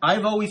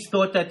 I've always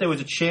thought that there was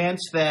a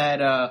chance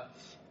that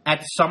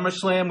at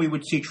SummerSlam we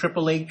would see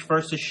Triple H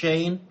versus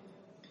Shane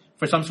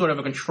for some sort of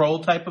a Control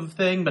type of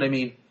thing. But, I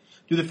mean,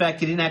 due to the fact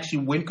he didn't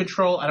actually win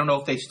Control, I don't know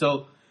if they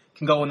still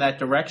can go in that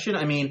direction.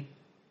 I mean,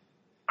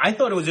 I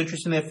thought it was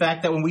interesting the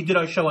fact that when we did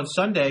our show on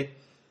Sunday,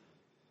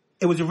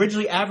 it was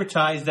originally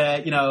advertised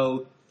that,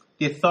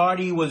 the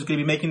Authority was going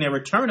to be making their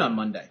return on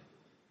Monday.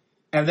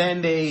 And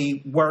then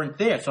they weren't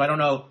there. So I don't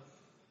know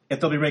if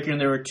they'll be making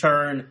their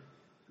return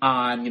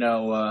on,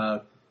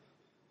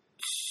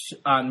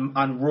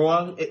 on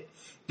Raw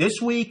this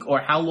week, or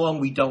how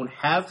long we don't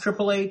have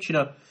Triple H.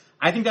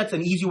 I think that's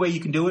an easy way you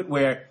can do it,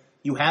 where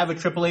you have a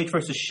Triple H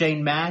versus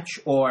Shane match,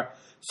 or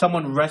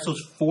someone wrestles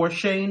for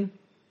Shane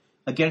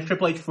against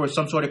Triple H for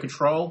some sort of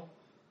Control.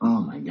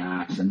 Oh, my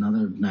gosh.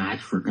 Another match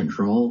for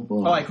Control?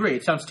 Oh, I agree.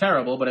 It sounds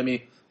terrible, but, I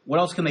mean, what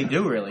else can they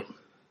do, really?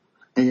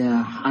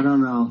 Yeah, I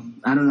don't know.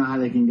 I don't know how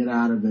they can get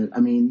out of it.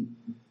 I mean,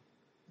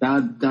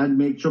 that'd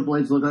make Triple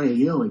H look like a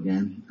heel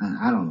again.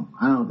 I don't know.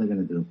 I don't know what they're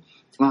going to do.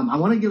 I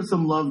want to give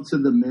some love to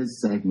the Miz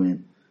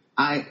segment.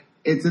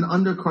 It's an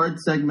undercard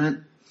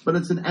segment, but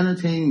it's an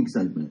entertaining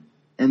segment.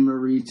 And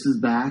Maurice is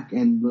back.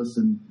 And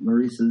listen,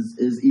 Maurice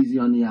is easy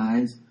on the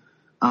eyes.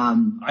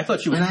 I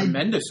thought she was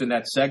tremendous in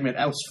that segment.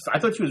 I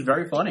thought she was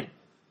very funny.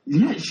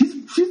 Yeah, she's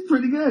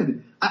pretty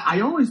good.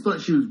 I always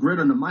thought she was great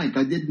on the mic.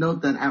 I did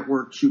note that at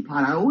WorkShoot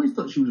Pod. I always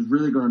thought she was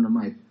really good on the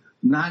mic.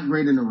 Not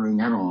great in the ring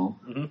at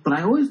all. Mm-hmm. But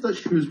I always thought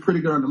she was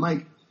pretty good on the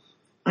mic.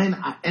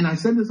 And I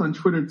said this on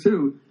Twitter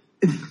too.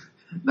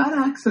 That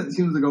accent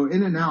seems to go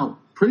in and out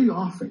pretty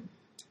often.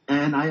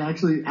 And I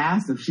actually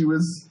asked if she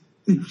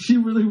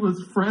really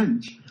was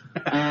French.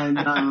 And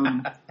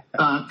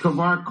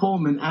Kavar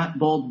Coleman at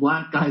Bold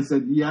Black Guy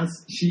said, yes,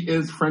 she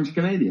is French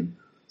Canadian.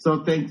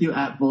 So thank you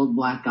at Bold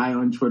Black Guy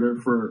on Twitter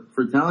for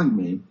telling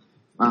me,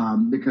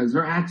 because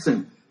her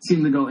accent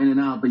seemed to go in and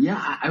out. But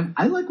yeah,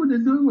 I like what they're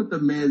doing with the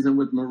Miz and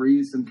with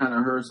Maurice and kind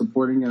of her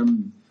supporting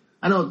him.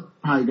 I know it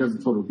probably does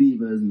the Total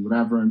Divas and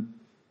whatever. And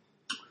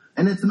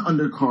and it's an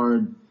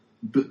undercard,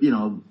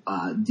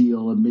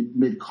 deal, a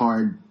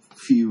mid-card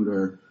feud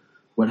or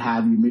what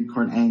have you,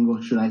 mid-card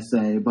angle, should I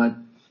say. But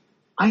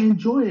I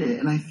enjoy it,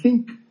 and I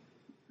think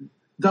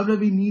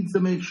WWE needs to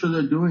make sure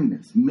they're doing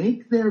this.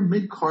 Make their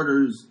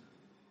mid-carders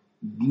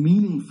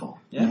meaningful.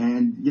 Yeah.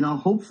 And,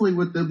 hopefully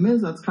with The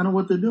Miz, that's kind of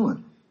what they're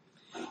doing.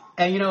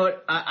 And,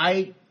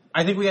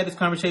 I think we had this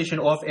conversation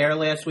off air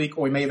last week,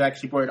 or we may have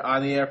actually brought it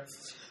on the air.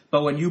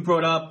 But when you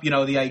brought up,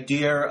 the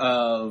idea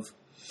of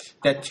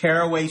that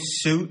tearaway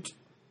suit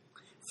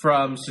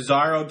from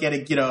Cesaro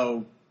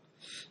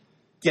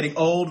getting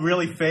old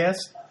really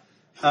fast,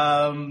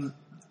 I'm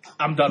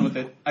done with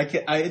it. I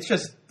can't. I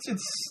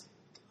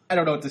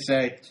don't know what to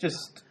say. It's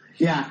just.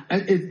 Yeah,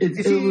 it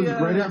was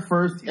great at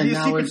first, and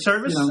now Secret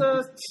Service.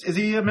 Is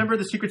he a member of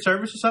the Secret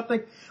Service or something?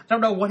 I don't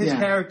know what his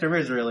character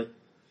is really.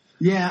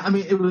 Yeah, I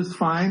mean, it was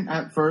fine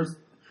at first.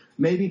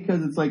 Maybe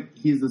because it's like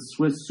he's a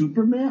Swiss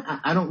Superman.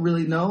 I don't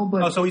really know,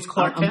 but so he's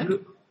Clark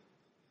Kent.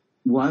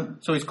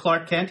 What? So he's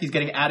Clark Kent. He's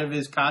getting out of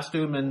his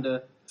costume, and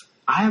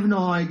I have no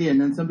idea. And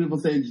then some people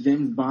say it's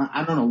James Bond.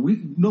 I don't know.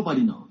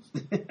 Nobody knows.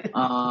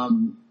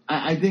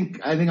 I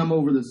think I'm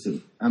over the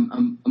suit.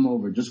 I'm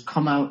over. Just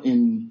come out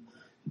in.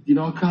 You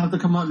don't have to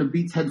come out in the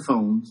Beats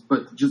headphones,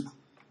 but just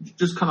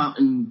come out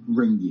in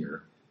ring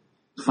gear.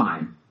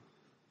 Fine.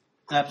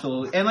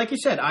 Absolutely. And like you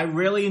said, I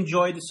really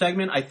enjoyed the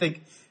segment. I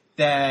think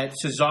that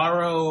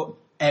Cesaro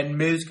and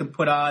Miz can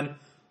put on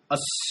a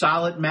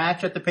solid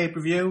match at the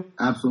pay-per-view.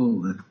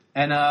 Absolutely.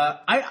 And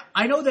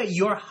I know that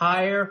you're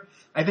higher,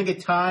 I think,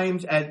 at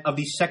times of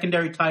these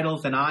secondary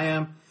titles than I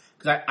am,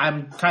 because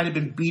I'm kind of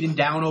been beaten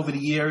down over the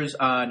years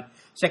on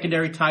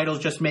secondary titles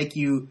just make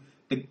you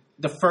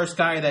the first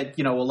guy that,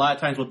 a lot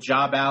of times will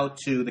job out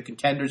to the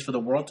contenders for the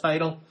world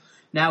title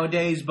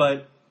nowadays.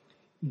 But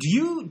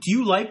do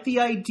you like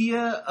the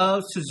idea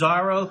of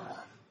Cesaro?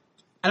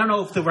 I don't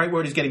know if the right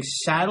word is getting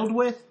saddled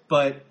with,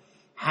 but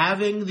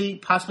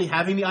possibly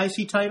having the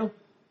IC title?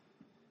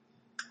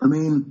 I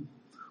mean,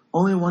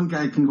 only one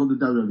guy can hold the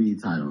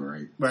WWE title,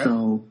 right? Right.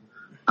 So,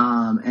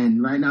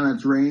 and right now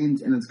that's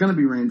Reigns, and it's going to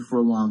be Reigns for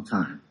a long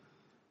time.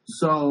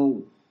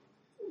 So,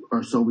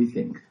 or so we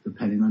think,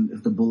 depending on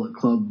if the Bullet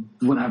Club,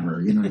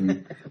 whatever, you know what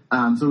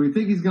I mean? So we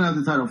think he's going to have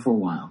the title for a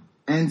while.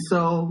 And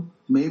so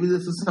maybe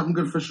this is something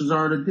good for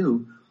Cesaro to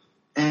do.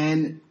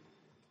 And,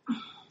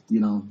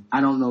 I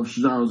don't know if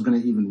Cesaro's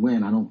going to even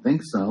win. I don't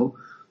think so.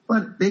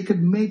 But they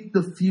could make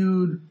the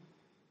feud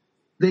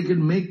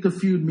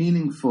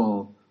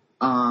meaningful.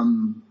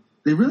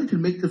 They really could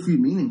make the feud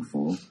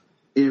meaningful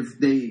if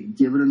they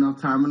give it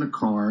enough time on the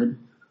card.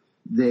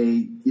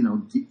 They,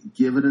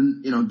 give it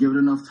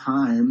enough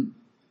time.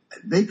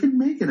 They could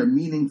make it a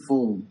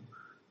meaningful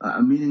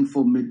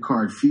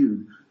mid-card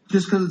feud.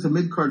 Just because it's a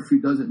mid-card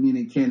feud doesn't mean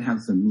it can't have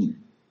some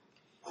meaning.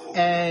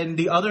 And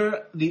the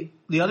other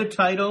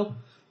title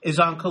is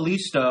on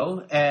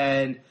Kalisto,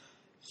 and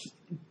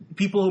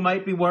people who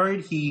might be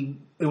worried,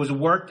 it was a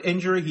work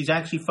injury. He's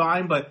actually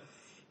fine, but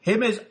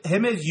him as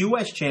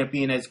U.S.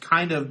 champion has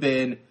kind of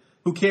been,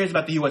 who cares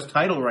about the U.S.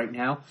 title right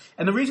now?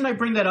 And the reason I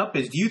bring that up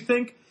is, do you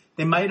think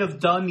they might have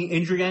done the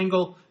injury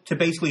angle to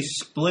basically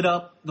split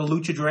up the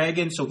Lucha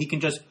Dragon so he can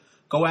just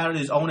go out on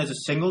his own as a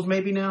singles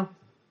maybe now?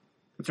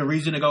 It's a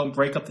reason to go and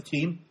break up the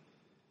team?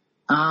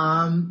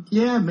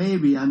 Yeah,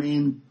 maybe. I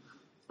mean,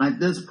 at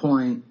this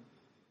point,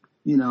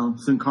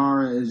 Sin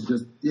Cara is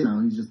just,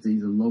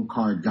 he's a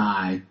low-card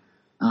guy.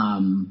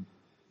 And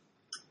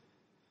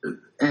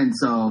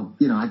so,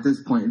 at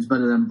this point, it's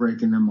better than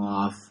breaking them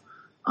off.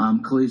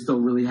 Kalisto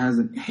really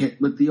hasn't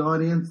hit with the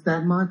audience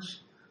that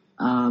much.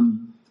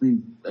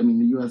 The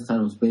U.S.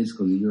 title is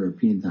basically the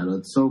European title.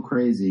 It's so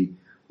crazy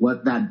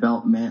what that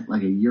belt meant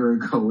like a year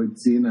ago with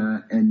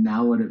Cena and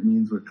now what it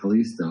means with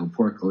Kalisto.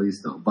 Poor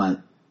Kalisto. But,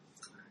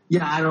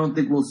 yeah, I don't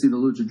think we'll see the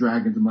Lucha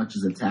Dragons much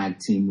as a tag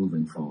team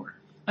moving forward.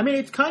 I mean,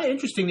 it's kind of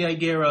interesting, the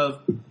idea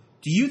of,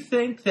 do you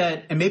think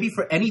that, and maybe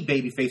for any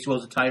babyface who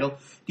holds a title,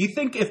 do you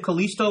think if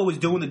Kalisto was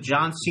doing the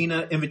John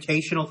Cena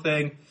Invitational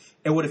thing,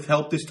 it would have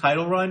helped this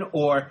title run?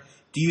 Or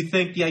do you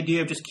think the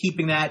idea of just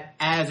keeping that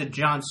as a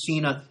John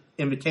Cena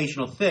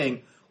Invitational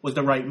thing was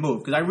the right move?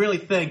 Because I really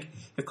think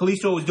if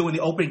Kalisto was doing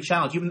the opening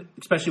challenge, even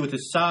especially with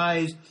his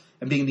size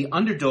and being the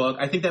underdog,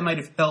 I think that might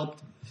have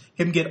helped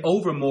him get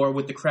over more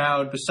with the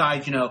crowd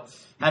besides,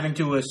 having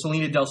to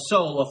Selena Del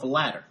Sol off a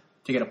ladder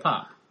to get a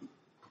pop.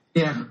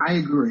 Yeah, I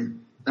agree.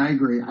 I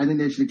think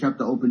they should have kept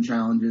the open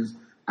challenges.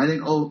 I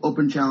think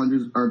open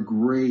challenges are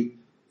great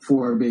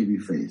for a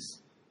babyface.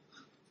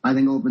 I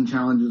think open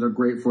challenges are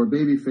great for a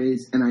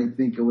babyface, and I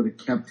think it would have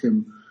kept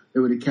him. It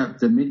would have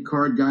kept the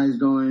mid-card guys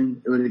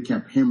going. It would have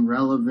kept him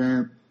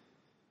relevant.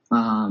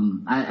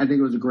 I think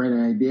it was a great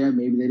idea.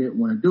 Maybe they didn't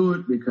want to do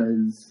it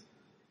because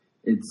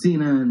it's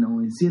Cena and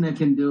only Cena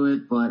can do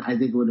it, but I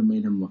think it would have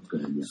made him look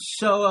good. Yeah.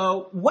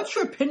 So what's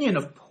your opinion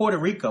of Puerto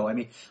Rico? I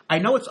mean, I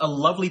know it's a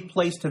lovely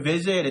place to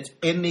visit. It's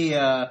in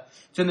the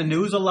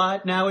news a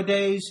lot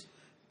nowadays.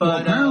 But well,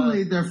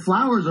 apparently their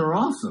flowers are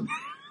awesome.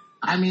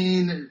 I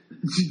mean,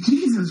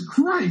 Jesus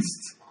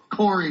Christ,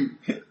 Corey.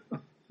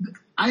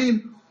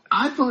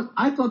 I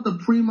thought the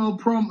Primo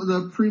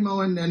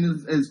and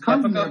his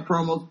cousin their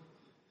promos,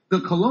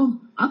 the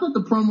Cologne. I thought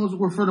the promos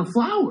were for the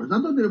flowers.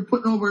 I thought they were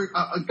putting over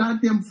a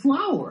goddamn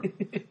flower.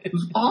 It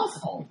was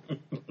awful.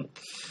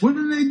 What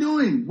are they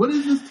doing? What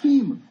is this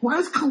team? Why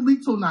is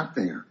Carlito not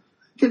there?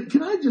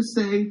 Can I just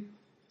say,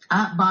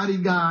 at Body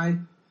Guy,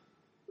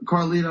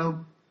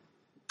 Carlito,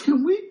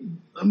 can we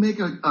make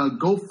a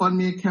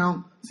GoFundMe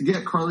account to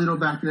get Carlito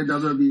back in the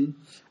WWE?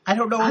 I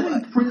don't know. I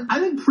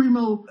think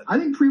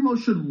Primo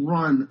should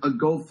run a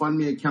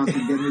GoFundMe account to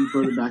get him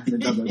further back in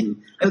the WWE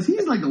because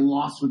he's like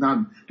lost without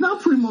him. Now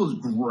Primo's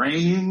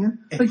graying,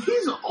 like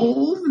he's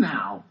old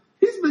now.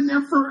 He's been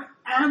there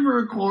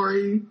forever,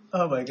 Corey.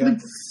 Oh my god,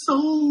 like so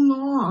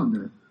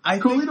long.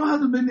 Carlito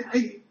hasn't been.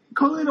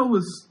 Carlito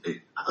was.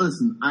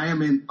 Listen, I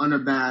am an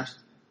unabashed,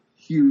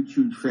 huge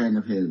fan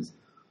of his.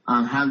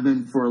 Have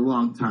been for a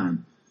long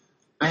time,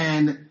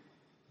 and.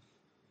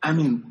 I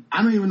mean,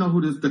 I don't even know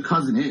who the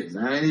cousin is.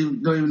 I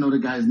don't even know the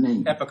guy's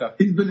name. Epica.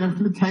 He's been there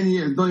for 10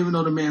 years. Don't even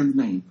know the man's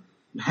name.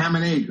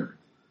 Hammenager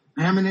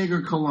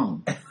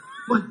Cologne.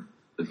 What?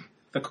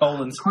 The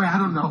colons. I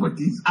don't know what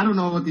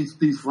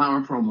these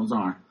flower promos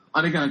are.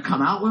 Are they going to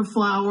come out with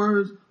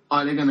flowers?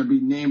 Are they going to be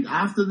named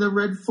after the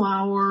red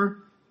flower?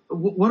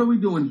 What are we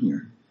doing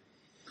here?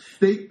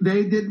 They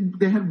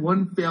had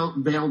one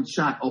veiled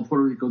shot. Oh,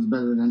 Puerto Rico's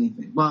better than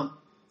anything. Well,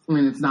 I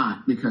mean, it's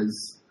not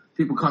because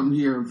people come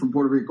here from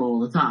Puerto Rico all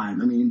the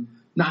time. I mean,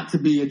 not to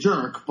be a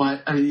jerk,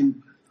 but I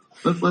mean,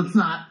 let's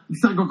not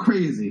go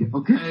crazy,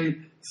 okay?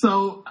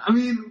 So, I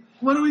mean,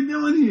 what are we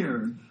doing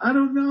here? I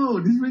don't know.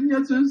 These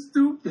vignettes are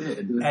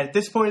stupid. At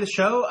this point of the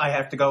show, I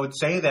have to go and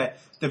say that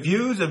the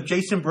views of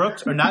Jason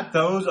Brooks are not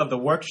those of the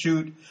Work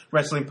Shoot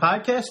Wrestling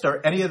Podcast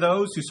or any of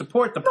those who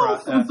support the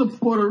process. No offense to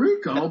Puerto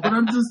Rico, but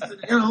I'm just,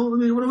 I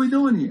mean, what are we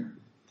doing here?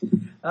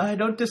 I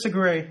don't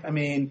disagree. I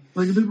mean,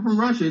 like the people from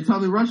Russia, you tell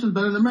me Russia's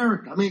better than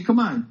America. I mean, come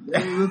on,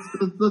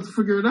 let's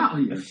figure it out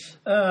here.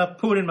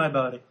 Put in my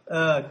body.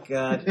 Oh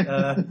God.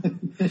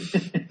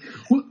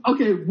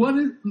 Okay,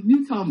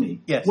 you tell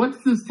me? Yes.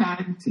 What's this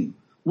tag team?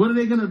 What are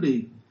they going to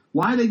be?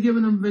 Why are they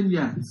giving them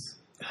vignettes?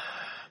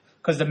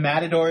 Because the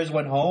Matadors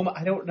went home.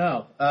 I don't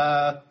know.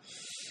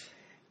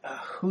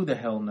 Who the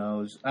hell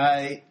knows?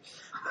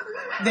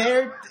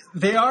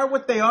 They are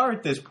what they are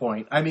at this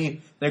point. I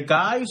mean, they're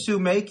guys who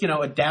make,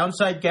 a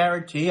downside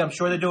guarantee. I'm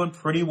sure they're doing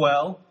pretty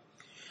well.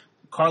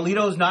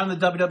 Carlito's not in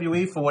the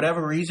WWE for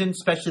whatever reason,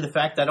 especially the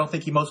fact that I don't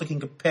think he mostly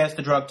can pass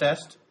the drug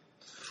test.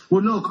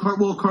 Well, no.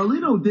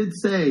 Carlito did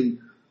say,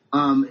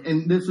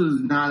 and this was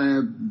not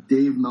a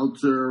Dave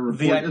Meltzer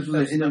report. This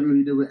was an interview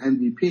he did with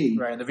MVP.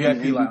 Right, the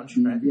VIP lounge.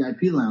 Right.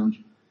 VIP lounge.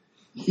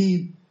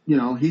 He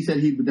said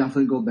he would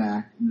definitely go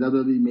back. The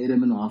WWE made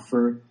him an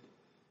offer.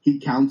 He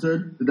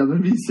countered. The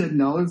WWE said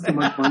no, it's too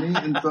much money,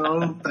 and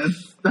so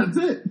that's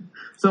it.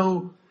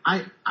 So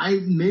I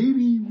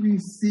maybe we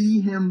see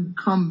him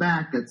come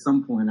back at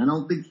some point. I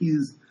don't think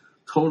he's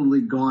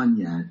totally gone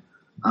yet.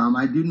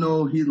 I do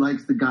know he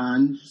likes the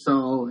ganj,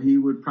 so he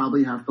would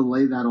probably have to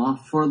lay that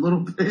off for a little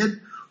bit.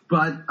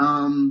 But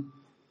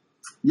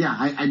yeah,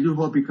 I do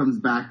hope he comes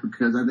back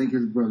because I think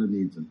his brother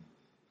needs him.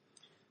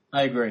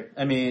 I agree.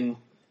 I mean,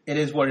 it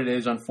is what it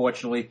is,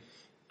 unfortunately.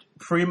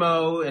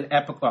 Primo and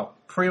Epico. Well,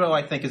 Primo,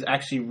 I think, is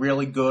actually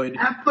really good.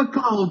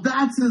 Epico,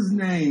 that's his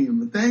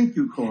name. Thank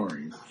you,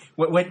 Corey.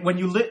 When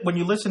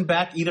you listen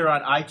back either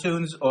on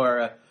iTunes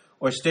or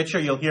Stitcher,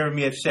 you'll hear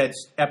me have said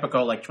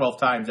Epico like 12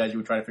 times as you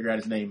were trying to figure out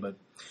his name, but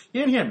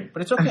you didn't hear me.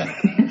 But it's okay.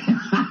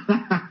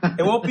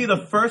 It won't be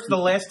the first or the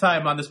last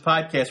time on this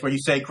podcast where you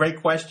say,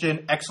 "Great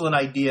question, excellent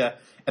idea,"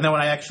 and then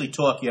when I actually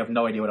talk, you have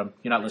no idea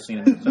you're not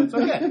listening to me. So it's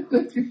okay.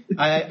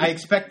 I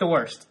expect the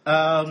worst.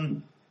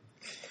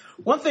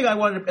 One thing I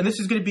wanted, and this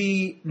is going to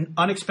be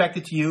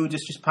unexpected to you,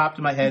 just popped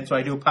in my head, so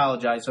I do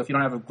apologize. So if you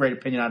don't have a great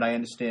opinion on it, I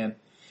understand.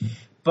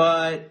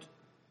 But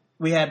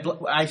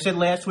I said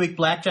last week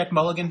Blackjack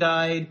Mulligan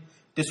died.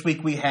 This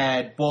week we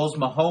had Balls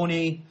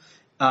Mahoney,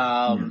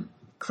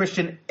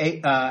 Christian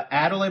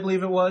Adel, I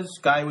believe it was,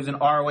 guy who was an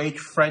ROH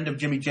friend of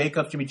Jimmy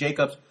Jacobs. Jimmy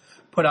Jacobs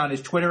put on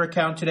his Twitter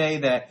account today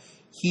that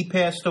he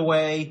passed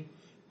away.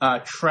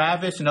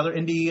 Travis, another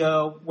indie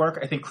worker,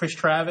 I think Chris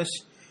Travis.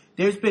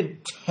 There's been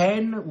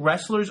 10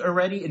 wrestlers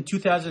already in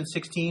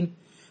 2016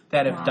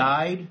 that have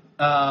died.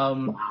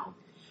 Wow.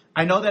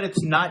 I know that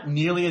it's not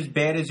nearly as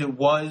bad as it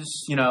was,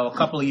 a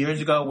couple of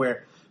years ago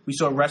where we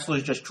saw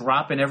wrestlers just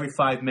dropping every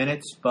 5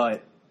 minutes,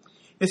 but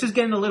this is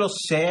getting a little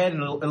sad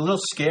and a little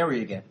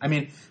scary again. I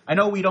mean, I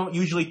know we don't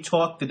usually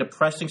talk the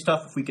depressing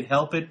stuff if we could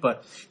help it,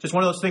 but just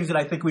one of those things that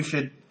I think we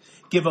should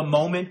give a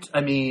moment.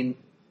 I mean,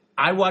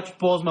 I watched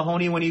Balls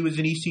Mahoney when he was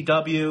in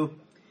ECW.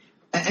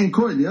 And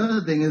Corey, the other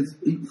thing is,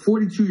 he's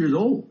 42 years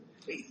old.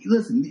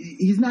 Listen,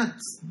 he's not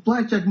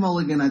Blackjack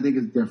Mulligan. I think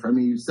is different. I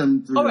mean, he's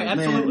 73. Oh, right,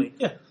 absolutely,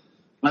 yeah.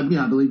 I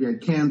believe he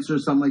had cancer,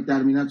 something like that.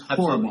 I mean, that's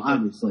horrible, yeah.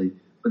 Obviously,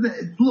 but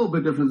it's a little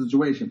bit different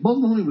situation.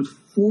 Balls Mahoney was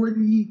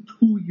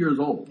 42 years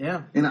old.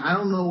 Yeah, and I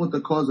don't know what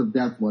the cause of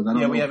death was. I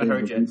don't know we haven't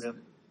heard yet. Yeah.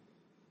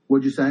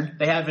 What'd you say?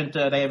 They haven't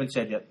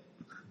said yet.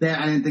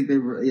 I didn't think they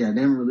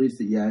haven't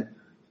released it yet.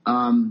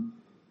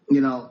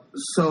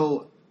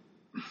 So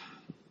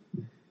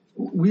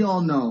we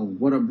all know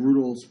what a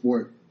brutal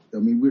sport. I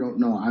mean, we don't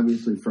know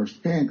obviously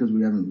firsthand because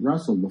we haven't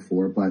wrestled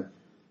before, but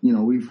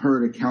we've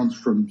heard accounts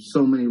from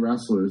so many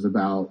wrestlers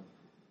about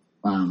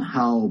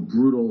how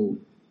brutal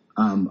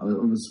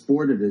of a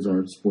sport it is,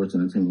 or sports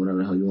entertainment, whatever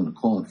the hell you want to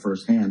call it,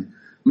 firsthand.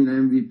 I mean,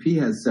 MVP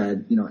has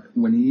said,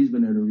 when he's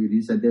been interviewed,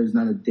 he said, there's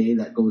not a day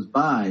that goes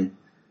by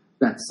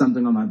that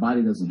something on my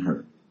body doesn't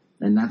hurt.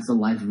 And that's the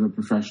life of a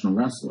professional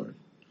wrestler.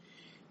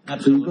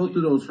 Absolutely. So you go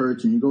through those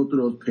hurts and you go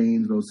through those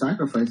pains, those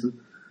sacrifices,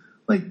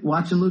 like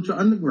watching Lucha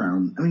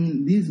Underground. I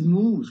mean, these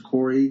moves,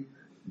 Corey,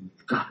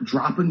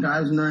 dropping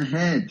guys in their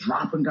head,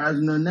 dropping guys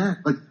in their neck.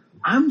 Like,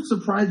 I'm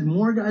surprised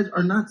more guys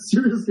are not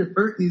seriously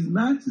hurt in these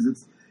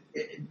matches.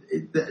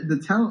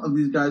 The talent of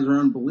these guys are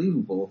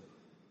unbelievable,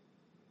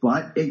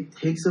 but it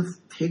takes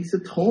a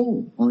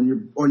toll on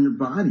your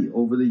body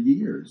over the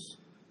years.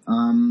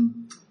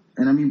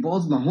 And I mean,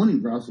 Balls Mahoney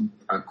wrestled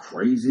a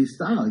crazy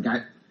style. He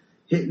got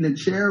hit in the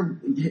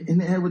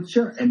head with a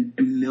chair a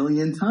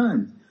million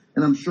times.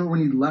 And I'm sure when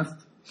he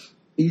left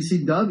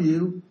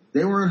ECW,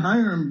 they weren't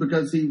hiring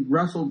because he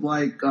wrestled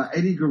like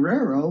Eddie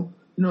Guerrero.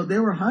 They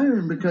were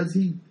hiring because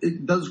he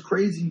does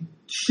crazy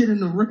shit in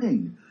the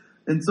ring.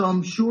 And so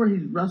I'm sure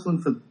he's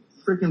wrestling for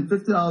freaking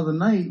 $50 a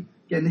night,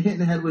 getting hit in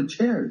the head with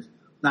chairs.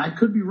 Now, I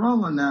could be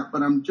wrong on that,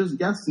 but I'm just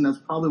guessing that's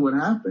probably what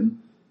happened.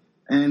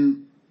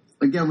 And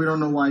again, we don't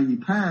know why he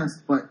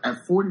passed, but at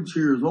 42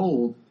 years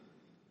old,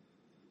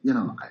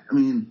 I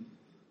mean,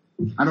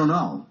 I don't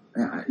know.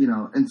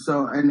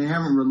 And they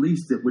haven't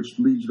released it, which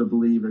leads you to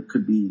believe it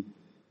could be,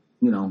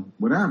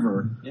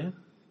 whatever. Yeah.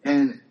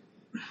 And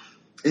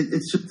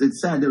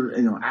it's sad.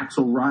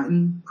 Axel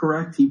Rotten,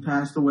 correct? He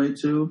passed away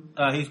too.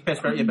 He's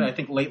passed away, but I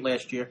think late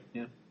last year.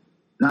 Yeah.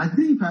 Now, I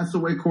think he passed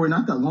away, Corey,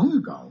 not that long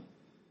ago.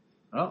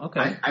 Oh,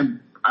 okay.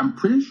 I'm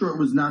pretty sure it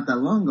was not that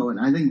long ago, and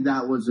I think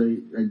that was a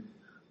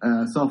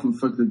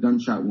self-inflicted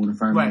gunshot wound,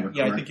 if I remember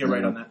correctly. Right. Yeah, I think you're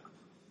right on that.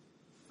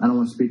 I don't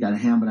want to speak out of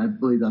hand, but I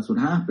believe that's what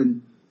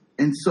happened.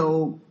 And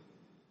so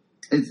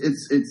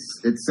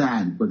it's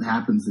sad what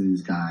happens to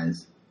these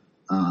guys.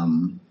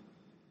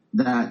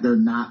 That they're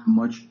not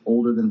much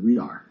older than we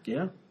are.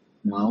 Yeah.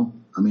 Well,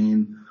 I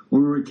mean,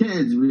 when we were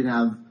kids, we'd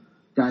have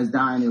guys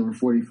dying. They were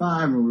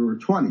 45 and we were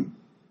 20.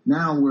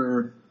 Now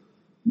we're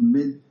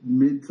mid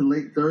to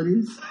late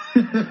 30s,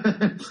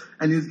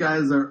 and these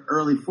guys are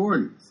early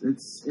 40s.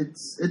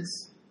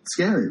 It's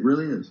scary. It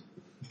really is.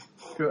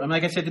 True. I mean,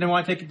 like I said, I didn't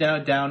want to take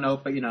it down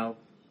note, but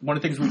one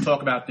of the things we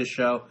talk about this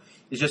show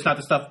is just not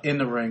the stuff in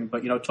the ring,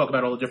 but talk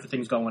about all the different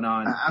things going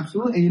on.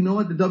 Absolutely. And you know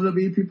what? The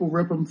WWE people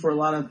rip them for a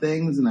lot of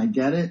things, and I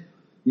get it.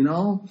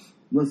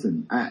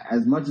 Listen,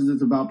 as much as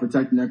it's about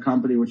protecting their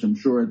company, which I'm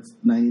sure it's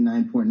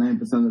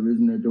 99.9% of the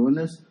reason they're doing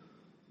this,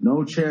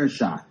 no chair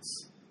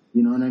shots.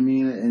 You know what I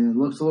mean? And it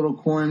looks a little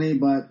corny,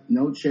 but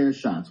no chair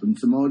shots. When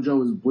Samoa Joe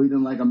was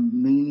bleeding like a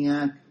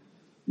maniac,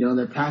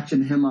 they're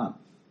patching him up.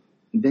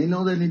 They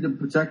know they need to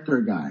protect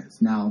their guys.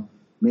 Now,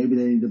 maybe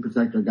they need to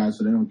protect their guys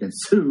so they don't get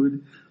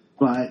sued,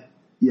 but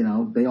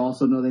they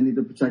also know they need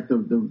to protect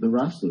the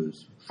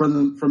wrestlers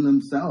from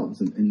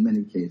themselves in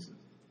many cases.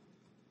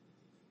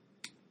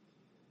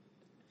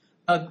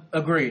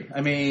 Agreed.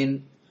 I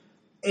mean,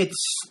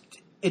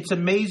 it's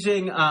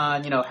amazing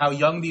on how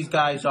young these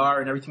guys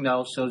are and everything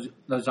else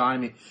goes on. I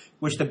mean,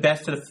 wish the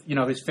best to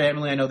his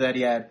family. I know that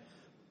he had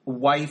a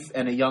wife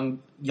and a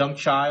young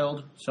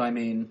child. So I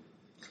mean,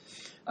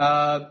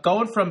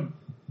 going from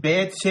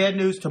bad sad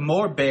news to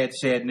more bad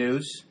sad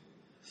news.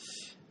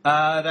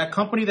 That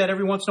company that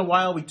every once in a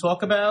while we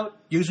talk about,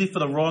 usually for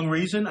the wrong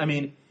reason. I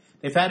mean,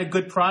 they've had a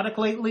good product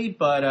lately,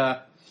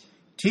 but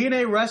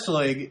TNA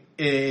Wrestling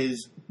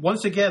is,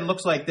 once again,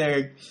 looks like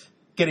they're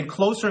getting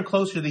closer and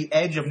closer to the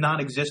edge of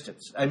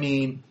non-existence. I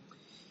mean,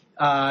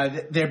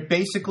 they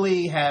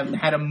basically have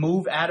had to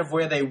move out of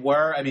where they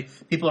were. I mean,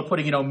 people are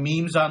putting,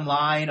 memes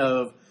online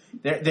of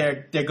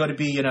they're going to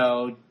be,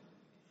 the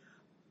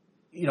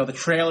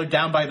trailer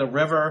down by the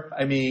river.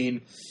 I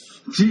mean,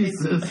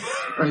 Jesus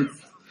Christ.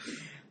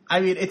 I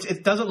mean,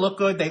 it doesn't look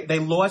good. They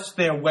lost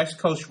their West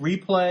Coast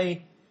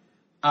replay.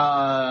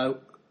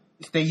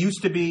 They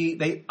used to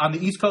be on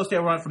the East Coast. They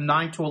were on from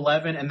 9 to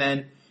 11, and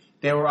then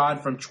they were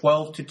on from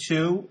 12 to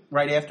 2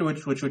 right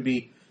afterwards, which would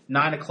be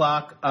 9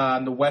 o'clock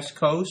on the West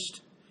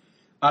Coast.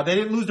 They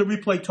didn't lose the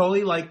replay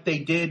totally like they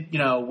did,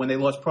 when they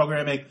lost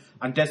programming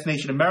on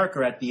Destination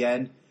America at the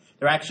end.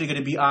 They're actually going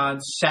to be on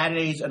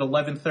Saturdays at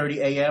 11:30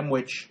 a.m.,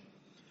 which,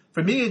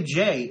 for me and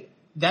Jay,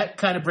 that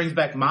kind of brings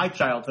back my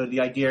childhood,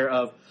 the idea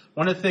of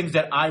one of the things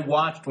that I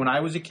watched when I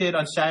was a kid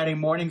on Saturday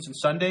mornings and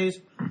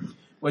Sundays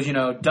was,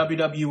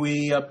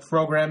 WWE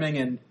programming,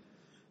 and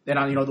then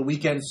on, the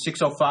weekends,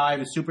 605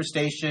 and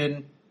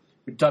Superstation,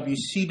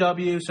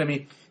 WCW. So, I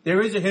mean,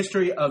 there is a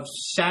history of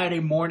Saturday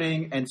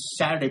morning and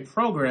Saturday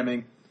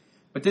programming,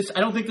 but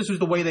I don't think this was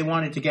the way they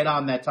wanted to get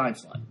on that time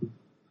slot.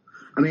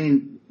 I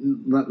mean,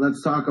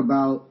 let's talk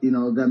about,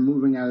 them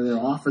moving out of their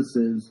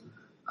offices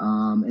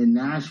in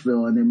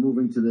Nashville and then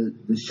moving to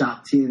the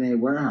Shop TNA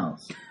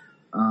warehouse.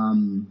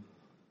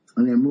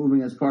 and they're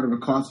moving as part of a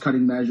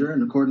cost-cutting measure.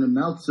 And according to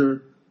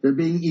Meltzer, they're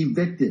being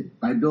evicted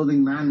by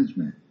building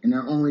management, and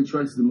their only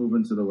choice is to move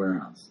into the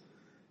warehouse.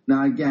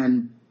 Now,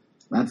 again,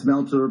 that's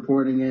Meltzer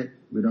reporting it.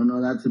 We don't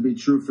know that to be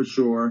true for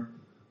sure.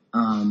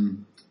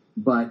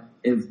 But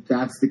if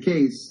that's the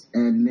case,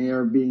 and they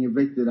are being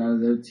evicted out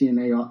of their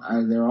TNA,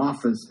 out of their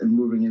office and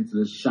moving into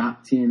the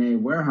Shop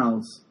TNA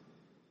warehouse,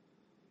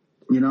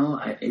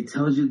 it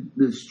tells you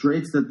the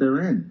straits that they're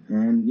in.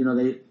 And,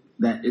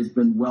 that it's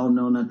been well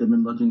known that they've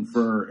been looking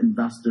for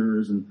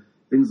investors and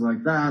things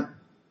like that.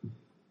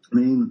 I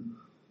mean,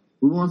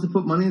 who wants to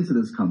put money into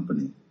this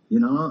company?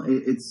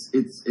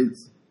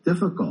 It's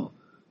difficult.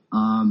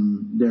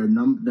 Their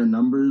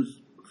numbers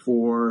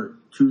for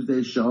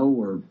Tuesday's show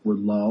were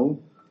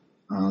low.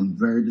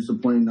 Very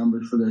disappointing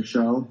numbers for their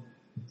show.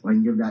 I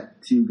can give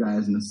that to you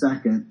guys in a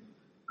second.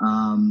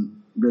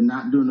 They're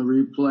not doing a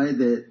replay.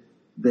 That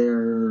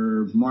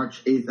their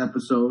March 8th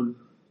episode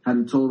had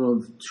a total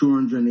of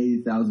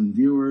 280,000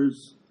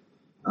 viewers.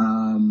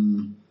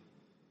 My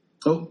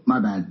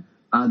bad.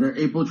 Their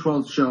April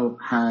 12th show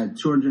had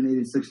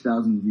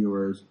 286,000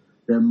 viewers.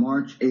 Their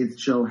March 8th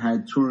show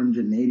had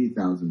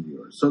 280,000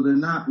 viewers. So they're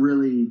not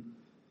really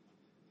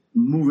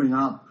moving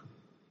up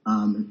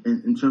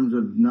in terms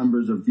of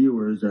numbers of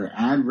viewers. Their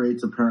ad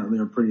rates apparently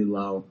are pretty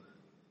low.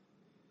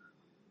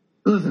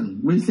 Listen,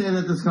 we say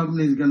that this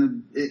company is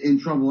in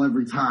trouble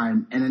every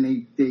time, and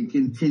then they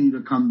continue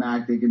to come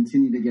back. They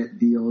continue to get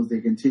deals.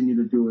 They continue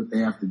to do what they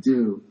have to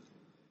do.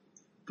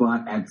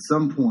 But at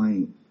some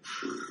point,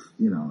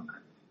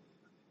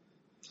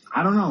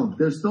 I don't know.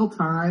 There's still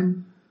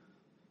time.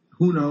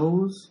 Who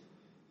knows?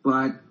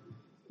 But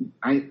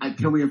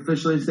can we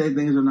officially say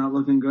things are not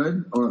looking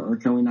good, or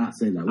can we not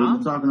say that? We've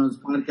been talking on this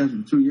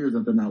podcast for 2 years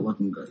that they're not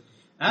looking good.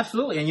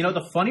 Absolutely. And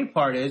the funny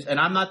part is,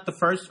 and I'm not the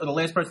first or the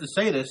last person to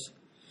say this,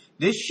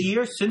 this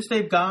year, since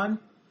they've gone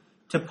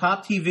to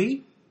Pop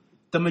TV,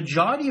 the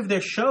majority of their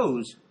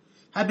shows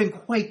have been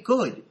quite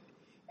good.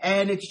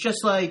 And it's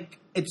just like,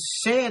 it's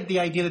sad,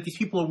 the idea that these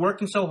people are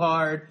working so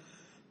hard.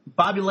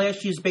 Bobby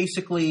Lashley is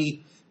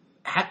basically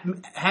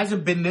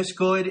hasn't been this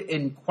good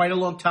in quite a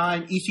long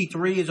time.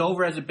 EC3 is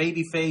over as a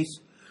babyface.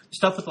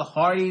 Stuff with the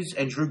Hardys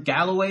and Drew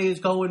Galloway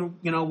is going,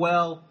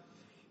 well.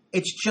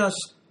 It's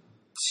just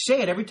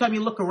sad. Every time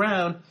you look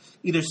around,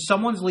 either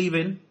someone's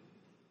leaving,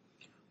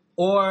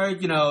 or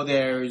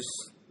they're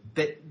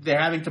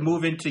having to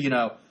move into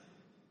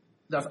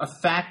a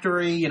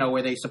factory,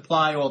 where they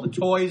supply all the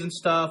toys and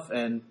stuff.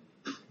 And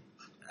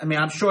I mean,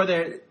 I'm sure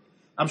at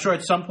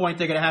some point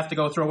they're going to have to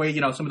go throw away,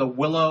 some of the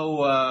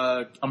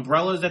Willow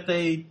umbrellas that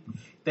they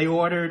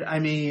ordered. I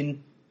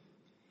mean,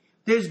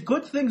 there's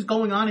good things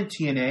going on in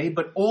TNA,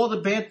 but all the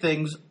bad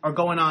things are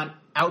going on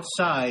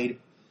outside.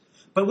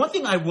 But one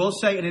thing I will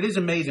say, and it is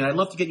amazing, I'd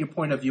love to get your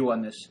point of view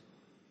on this.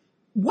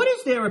 What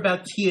is there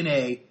about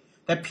TNA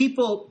that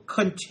people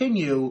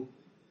continue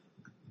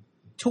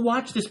to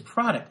watch this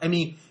product? I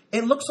mean,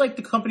 it looks like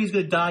the company's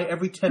going to die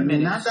every 10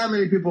 minutes. Not that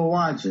many people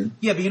watching.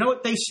 Yeah, but you know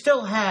what? They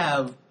still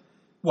have,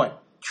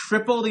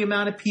 triple the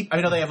amount of people.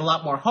 I know they have a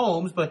lot more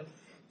homes, but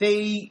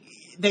they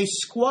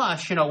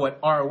squash, what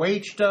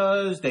ROH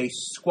does. They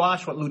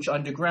squash what Lucha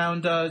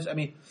Underground does. I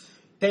mean,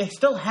 they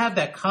still have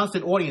that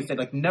constant audience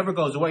that, never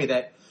goes away.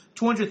 That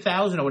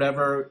 200,000 or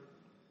whatever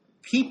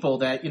people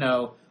that,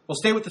 will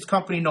stay with this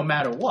company no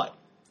matter what.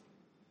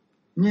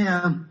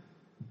 Yeah.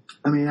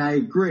 I mean, I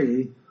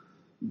agree,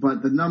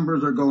 but the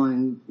numbers are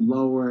going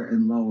lower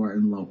and lower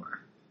and lower.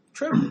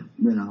 True.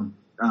 The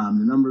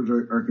numbers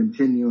are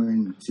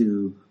continuing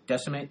to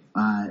decimate,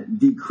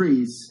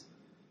 decrease,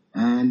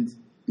 and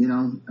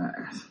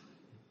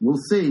we'll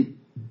see.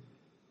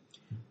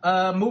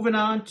 Moving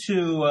on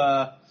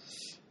to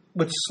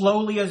what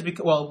slowly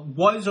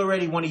was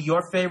already one of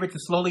your favorites,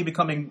 and slowly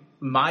becoming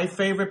my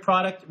favorite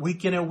product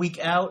week in and week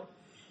out.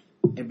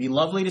 It'd be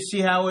lovely to see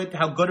how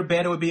good or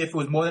bad it would be if it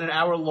was more than an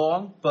hour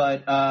long.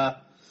 But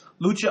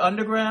Lucha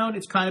Underground,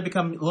 it's kind of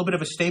become a little bit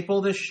of a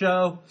staple this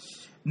show.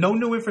 No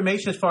new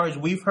information as far as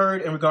we've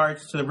heard in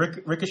regards to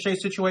the Ricochet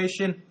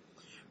situation.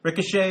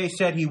 Ricochet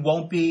said he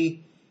won't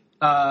be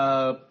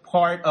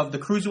part of the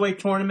Cruiserweight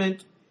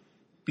tournament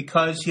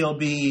because he'll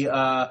be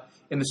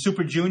in the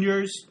Super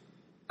Juniors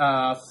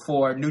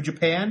for New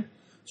Japan.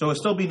 So he'll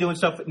still be doing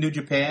stuff with New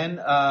Japan.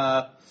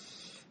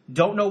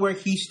 Don't know where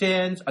he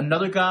stands.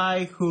 Another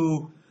guy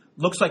who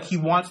looks like he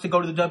wants to go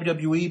to the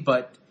WWE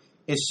but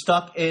is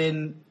stuck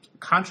in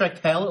contract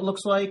hell, it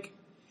looks like,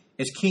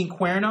 is King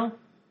Cuerno.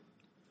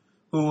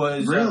 Who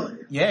was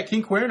really?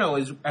 King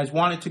Cuerno has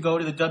wanted to go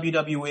to the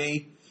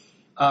WWE.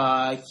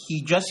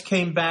 He just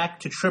came back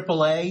to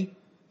AAA,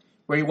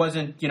 where he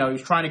wasn't, he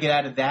was trying to get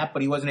out of that,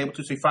 but he wasn't able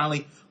to, so he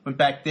finally went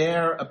back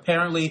there.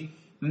 Apparently,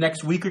 the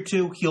next week or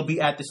two, he'll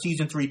be at the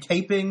Season 3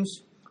 tapings,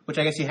 which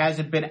I guess he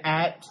hasn't been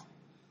at.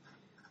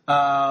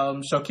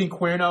 So King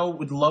Cuerno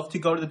would love to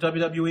go to the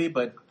WWE,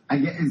 but I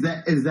guess,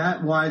 is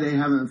that why they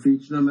haven't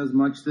featured him as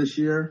much this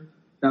year?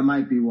 That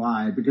might be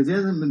why, because he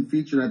hasn't been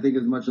featured, I think,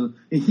 as much as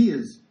he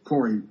is.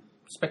 Corey,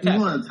 spectacular.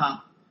 He's one of the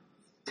top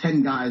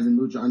 10 guys in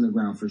Lucha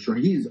Underground for sure.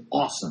 He's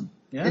awesome.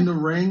 Yeah. In the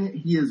ring,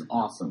 he is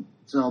awesome.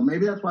 So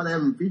maybe that's why they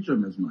haven't featured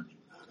him as much.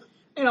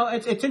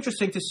 It's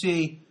interesting to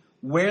see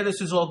where this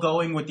is all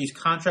going with these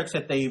contracts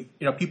that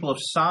people have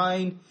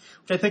signed,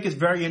 which I think is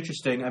very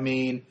interesting. I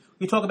mean,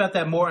 we talk about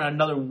that more in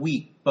another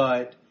week,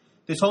 but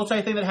this whole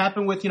entire thing that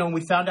happened with, when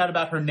we found out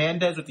about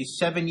Hernandez with these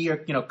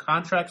 7-year,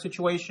 contract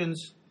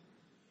situations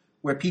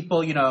where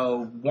people,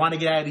 want to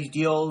get out of these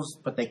deals,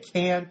 but they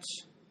can't.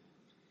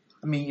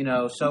 I mean,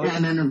 so... Yeah,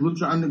 and then in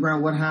Lucha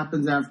Underground, what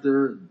happens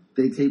after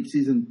they tape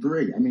season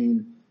 3? I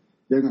mean,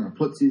 they're going to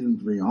put season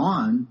 3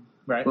 on.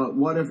 Right. But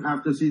what if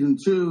after season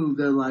 2,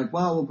 they're like,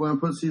 well, we're going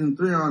to put season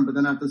 3 on, but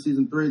then after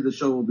season 3, the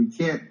show will be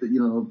can't,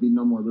 there'll be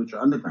no more Lucha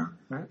Underground.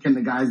 Right. Can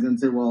the guys then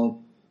say, well,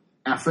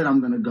 F it, I'm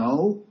going to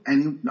go,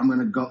 and I'm going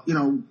to go,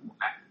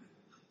 I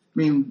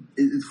mean,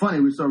 it's funny,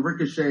 we saw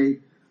Ricochet,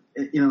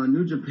 in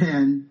New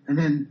Japan, and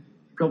then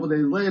a couple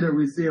days later,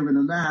 we see him in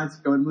a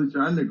mask going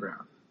Lucha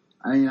Underground.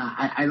 I mean,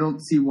 I don't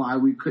see why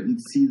we couldn't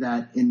see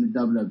that in the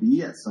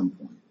WWE at some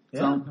point. Yeah,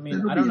 so, I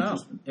mean, I don't know.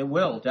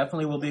 It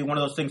definitely will be one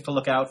of those things to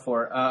look out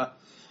for.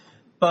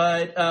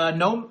 But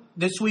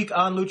this week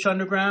on Lucha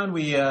Underground,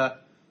 we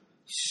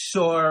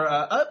saw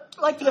a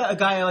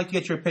guy I'd like to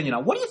get your opinion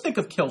on. What do you think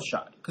of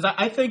Killshot? Because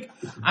I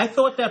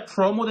thought that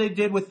promo they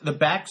did with the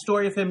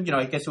backstory of him,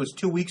 I guess it was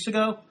 2 weeks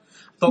ago,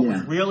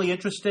 was really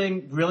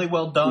interesting, really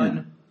well done.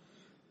 Yeah.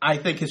 I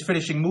think his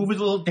finishing move is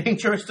a little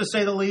dangerous, to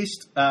say the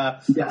least.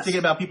 Yes. Thinking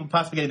about people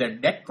possibly getting their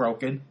neck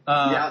broken.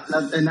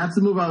 And that's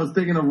the move I was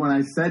thinking of when I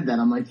said that.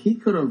 I'm like, he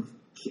could have,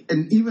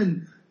 and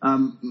even,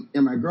 and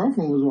my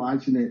girlfriend was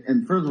watching it,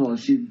 and first of all,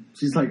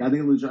 she's like, I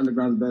think Lucha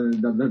Underground is better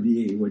than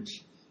WWE,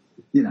 which,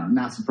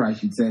 not surprised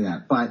she'd say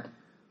that. But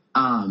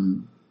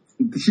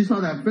she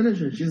saw that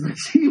finisher, she's like,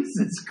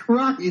 Jesus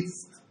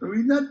Christ. I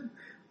mean,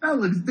 that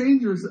looks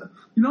dangerous.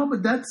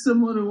 But that's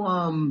similar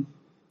to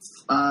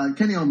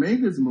Kenny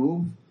Omega's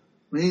move.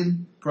 I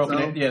mean,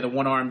 the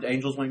one-armed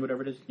Angel's Wing,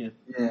 whatever it is. Yeah,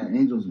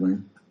 Angel's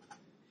Wing.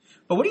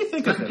 But what do you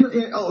think of him?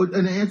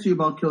 And to answer you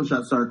about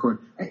Killshot, sorry,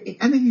 Court, I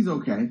think he's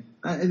okay.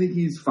 I think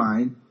he's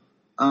fine.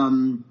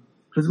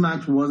 His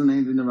match wasn't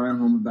anything to write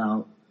home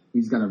about.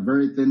 He's got a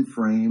very thin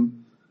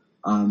frame.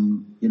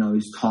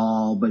 He's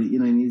tall, but he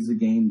needs to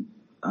gain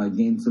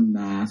some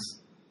mass.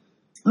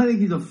 I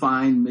think he's a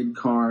fine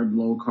mid-card,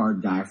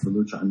 low-card guy for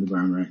Lucha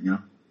Underground right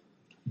now.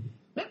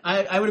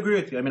 I would agree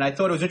with you. I mean, I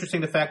thought it was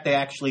interesting the fact they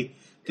actually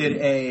did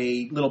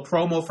a little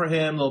promo for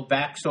him, a little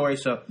backstory,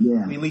 so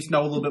we at least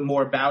know a little bit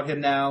more about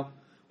him now,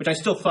 which I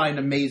still find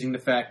amazing, the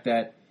fact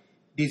that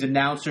these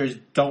announcers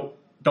don't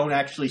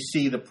actually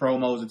see the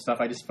promos and stuff.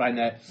 I just find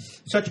that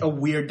such a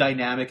weird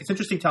dynamic. It's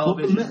interesting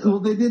television. Well,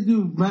 they did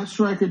do, Matt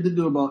Striker did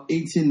do about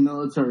 18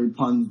 military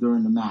puns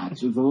during the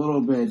match. It was a little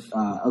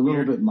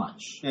bit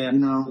much. Yeah. It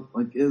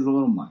was a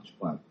little much,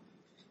 but,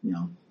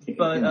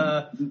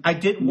 But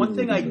one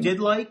thing I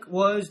did like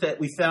was that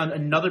we found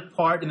another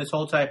part in this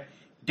whole time,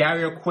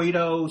 Dario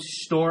Cueto's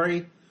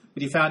story,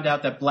 but he found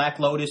out that Black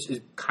Lotus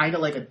is kind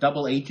of like a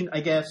double agent, I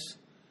guess,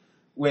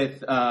 with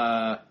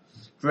Dragon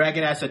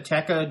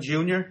Azteca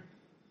Jr.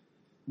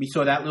 We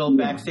saw that little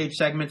backstage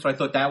segment, so I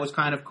thought that was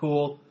kind of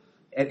cool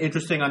and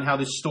interesting on how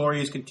this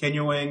story is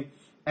continuing.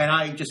 And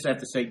I just have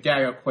to say,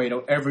 Dario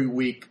Cueto every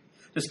week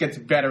just gets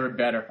better and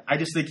better. I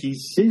just think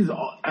he's so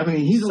a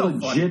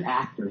legit funny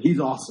actor. He's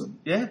awesome.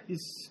 Yeah,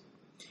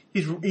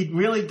 he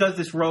really does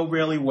this role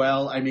really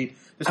well. I mean,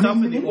 the stuff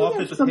in the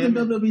office with something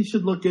him. WWE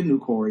should look into,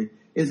 Corey,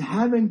 is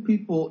having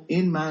people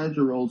in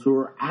manager roles who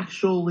are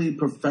actually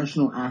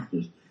professional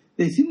actors.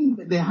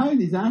 They hire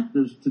these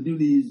actors to do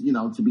these,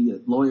 to be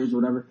lawyers or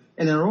whatever,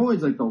 and they're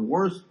always like the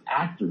worst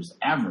actors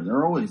ever.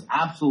 They're always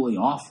absolutely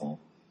awful.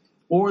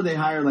 Or they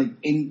hire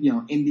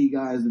indie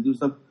guys to do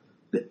stuff.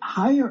 They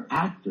hire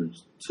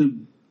actors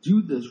to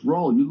do this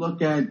role. You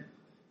look at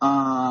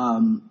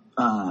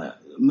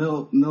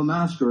Mil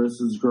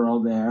Mascaras'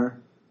 girl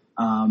there,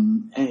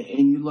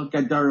 and you look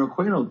at Dario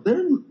Cueto.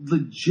 They're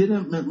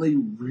legitimately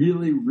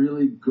really,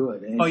 really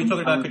good. Oh, you're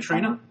talking about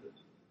Katrina?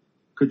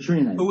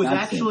 Katrina, who was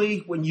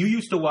actually when you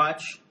used to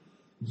watch,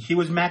 she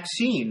was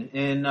Maxine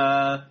in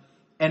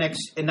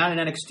NXT, not in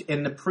NXT,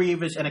 in the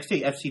previous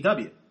NXT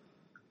FCW.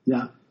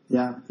 Yeah.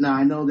 Now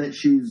I know that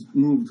she's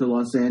moved to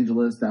Los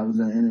Angeles. That was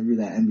an interview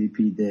that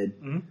MVP did,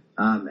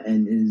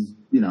 and is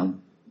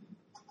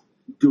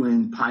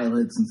doing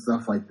pilots and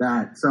stuff like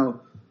that.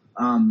 So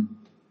I don't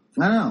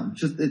know.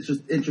 It's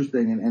just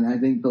interesting, and I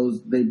think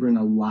they bring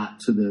a lot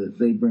to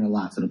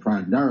the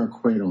product. Dario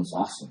Cueto is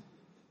awesome.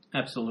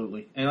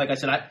 Absolutely, and like I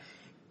said,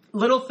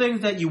 little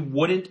things that you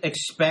wouldn't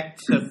expect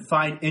to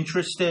find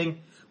interesting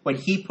when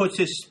he puts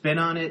his spin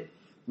on it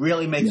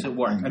really makes it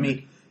work. I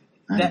mean,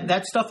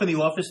 that stuff in the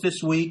office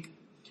this week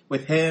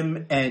with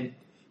him and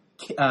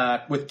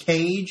with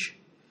Cage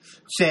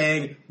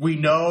saying, "We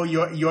know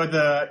you're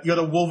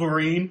the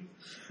Wolverine."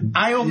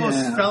 I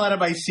almost fell out of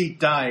my seat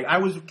dying. I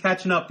was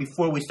catching up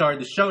before we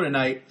started the show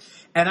tonight,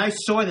 and I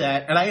saw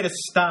that, and I had to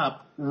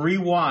stop,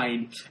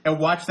 rewind, and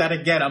watch that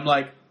again. I'm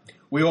like,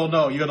 "We all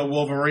know you're the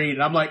Wolverine,"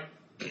 and I'm like.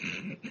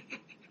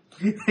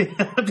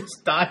 I'm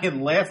just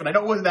dying laughing. I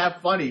know it wasn't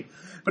that funny,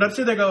 but I'm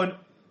sitting there going,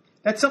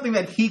 That's something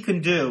that he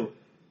can do.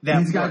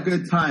 He's got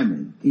good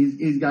timing.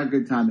 He's got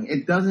good timing.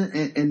 It doesn't,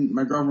 and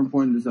my girlfriend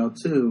pointed this out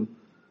too,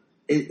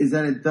 is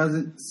that it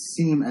doesn't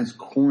seem as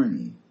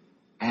corny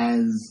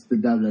as the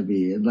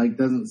WWE. It like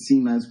doesn't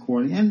seem as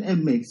corny, and it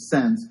makes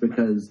sense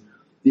because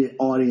the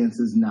audience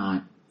is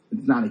not.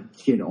 It's not a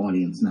kid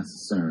audience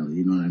necessarily.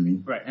 You know what I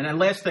mean? Right. And then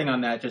last thing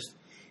on that, just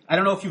I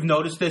don't know if you've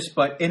noticed this,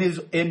 but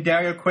in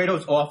Dario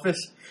Cueto's office,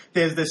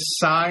 there's this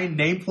sign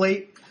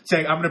nameplate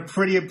saying I'm a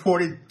pretty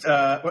important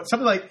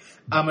something like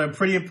I'm a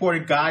pretty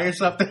important guy or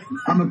something.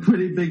 I'm a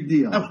pretty big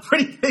deal. I'm a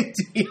pretty big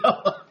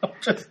deal.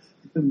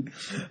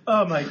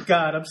 Oh my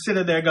God! I'm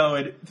sitting there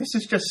going, this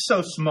is just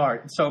so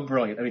smart and so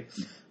brilliant. I mean,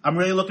 I'm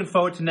really looking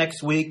forward to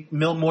next week.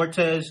 Mil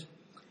Muertes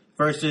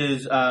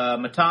versus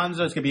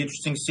Matanza. It's gonna be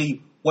interesting to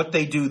see what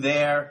they do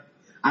there.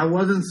 I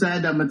wasn't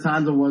sad that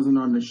Matanza wasn't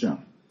on the show.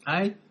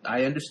 I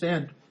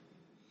understand.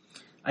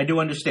 I do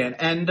understand.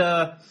 And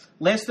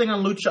last thing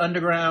on Lucha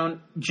Underground,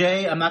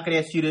 Jay, I'm not going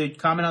to ask you to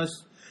comment on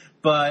this,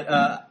 but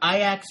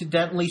I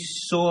accidentally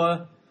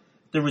saw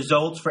the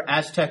results for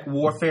Aztec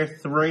Warfare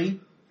 3.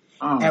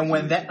 Oh, and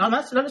when that...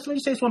 let me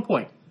say this one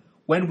point.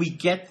 When we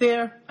get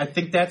there, I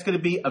think that's going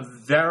to be a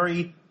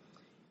very,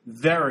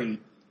 very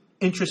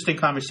interesting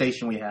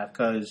conversation we have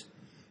because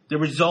the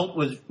result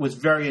was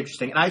very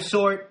interesting. And I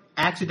saw it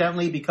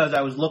accidentally because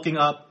I was looking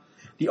up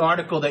the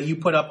article that you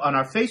put up on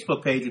our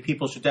Facebook page, and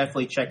people should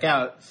definitely check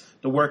out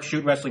the Work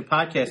Shoot Wrestling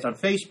podcast on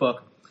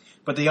Facebook.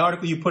 But the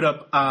article you put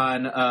up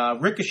on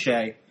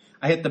Ricochet,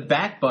 I hit the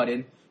back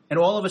button, and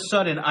all of a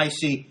sudden I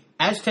see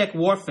Aztec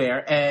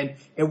Warfare, and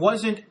it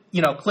wasn't,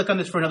 click on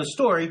this for another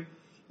story.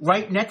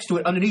 Right next to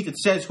it, underneath, it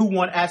says who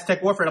won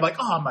Aztec Warfare. And I'm like,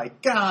 oh my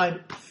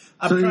God.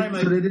 So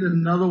they did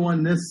another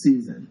one this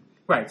season.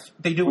 Right.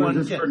 They do or one.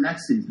 Is this for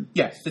next season?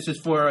 Yes, this is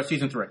for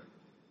season 3.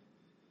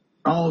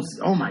 Oh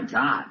my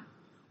God.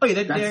 Oh,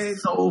 yeah,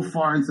 that's so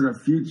far into the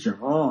future.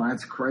 Oh,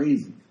 that's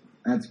crazy.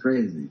 That's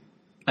crazy.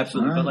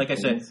 Absolutely. Right. But like I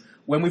said,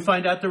 when we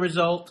find out the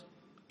result,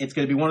 it's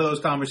going to be one of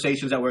those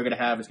conversations that we're going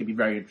to have. It's going to be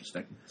very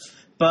interesting.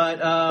 But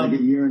like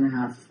a year and a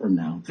half from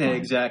now. Yeah,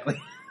 exactly.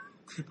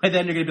 By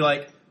then you're going to be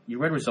like, you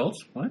read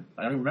results? What?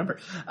 I don't even remember.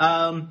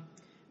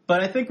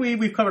 But I think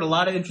we've covered a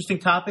lot of interesting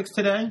topics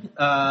today.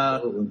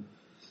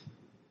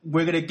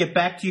 We're going to get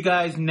back to you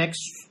guys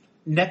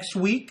next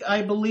week,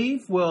 I believe.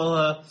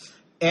 We'll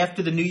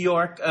after the New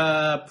York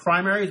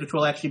primaries, which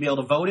we'll actually be able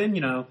to vote in.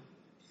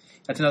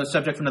 That's another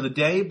subject for another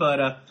day.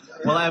 But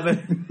we'll have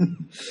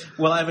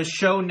a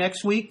show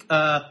next week.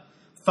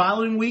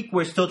 Following week,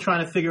 we're still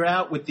trying to figure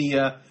out with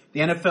the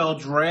NFL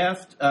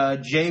draft.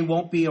 Jay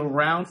won't be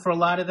around for a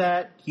lot of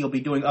that. He'll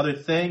be doing other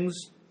things.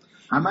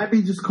 I might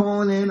be just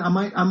calling in. I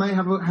might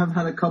have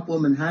had a couple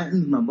of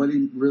Manhattans. My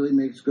buddy really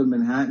makes good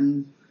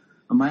Manhattans.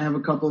 I might have a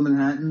couple of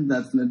Manhattans.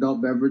 That's an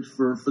adult beverage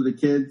for the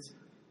kids.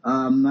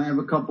 I have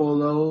a couple of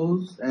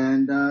those,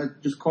 and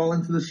just call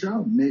into the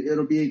show.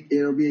 It'll be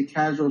a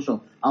casual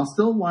show. I'll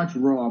still watch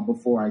Raw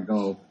before I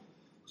go,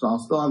 so I'll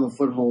still have a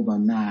foothold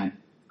on that.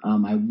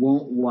 I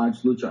won't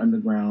watch Lucha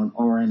Underground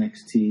or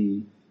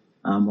NXT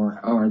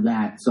or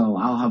that, so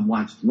I'll have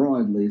watched Raw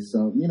at least.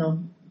 So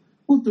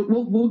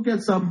we'll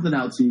get something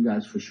out to you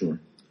guys for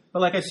sure.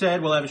 But like I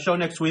said, we'll have a show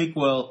next week.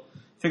 We'll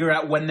figure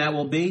out when that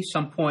will be.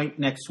 Some point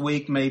next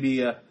week,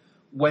 maybe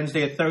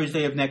Wednesday or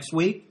Thursday of next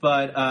week.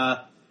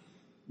 But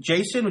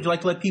Jason, would you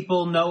like to let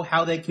people know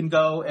how they can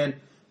go and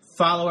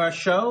follow our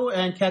show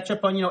and catch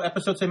up on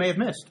episodes they may have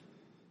missed?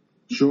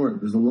 Sure.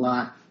 There's a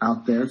lot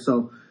out there.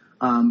 So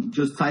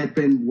just type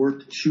in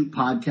Work Shoot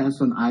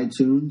Podcast on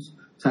iTunes.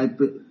 Type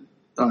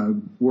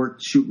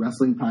Work Shoot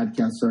Wrestling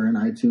Podcast in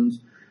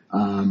iTunes.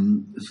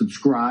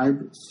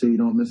 Subscribe so you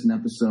don't miss an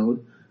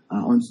episode.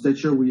 On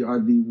Stitcher, we are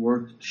the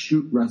Work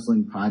Shoot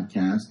Wrestling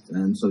Podcast.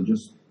 And so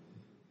just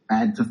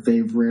add to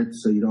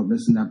favorites so you don't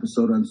miss an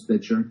episode on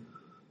Stitcher.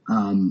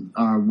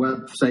 Our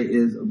website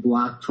is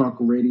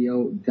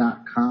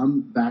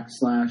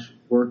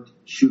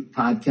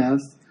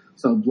blogtalkradio.com/workshootpodcast.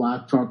 So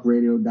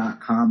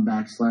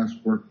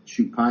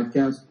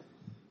blogtalkradio.com/workshootpodcast.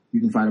 You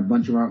can find a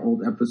bunch of our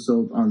old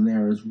episodes on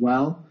there as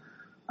well.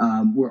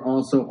 We're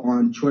also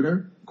on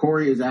Twitter.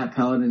 Corey is at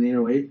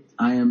Paladin808.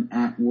 I am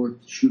at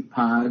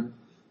WorkShootPod.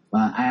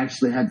 I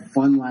actually had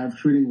fun live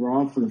tweeting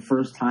Raw for the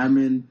first time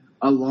in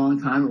a long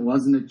time. It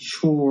wasn't a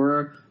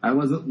chore. I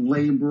wasn't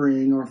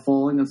laboring or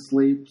falling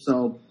asleep.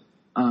 So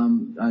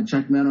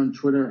check me out on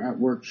Twitter at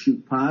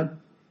WorkShootPod.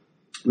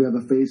 We have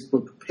a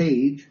Facebook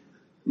page.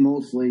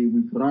 Mostly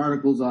we put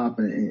articles up,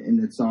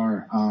 and it's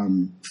our our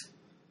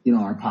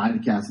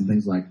podcasts and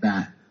things like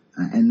that.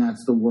 And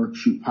that's the Work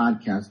Shoot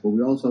Podcast. But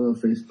we also have a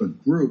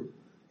Facebook group,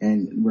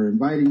 and we're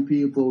inviting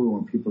people. We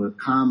want people to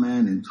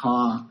comment and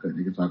talk.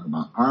 They can talk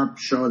about our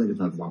show. They can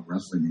talk about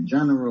wrestling in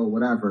general,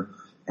 whatever.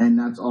 And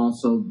that's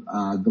also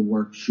the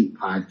Work Shoot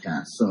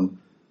Podcast. So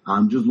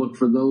just look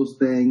for those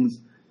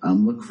things.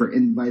 Look for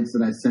invites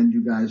that I send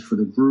you guys for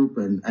the group,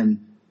 and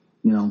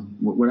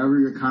whatever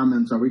your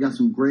comments are. We got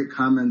some great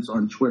comments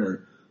on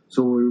Twitter.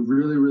 So we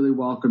really, really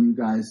welcome you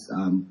guys,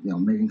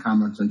 making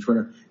comments on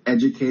Twitter,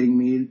 educating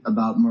me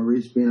about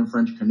Maurice being a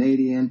French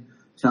Canadian,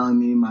 telling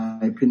me my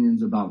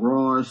opinions about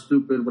Raw are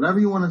stupid, whatever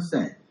you want to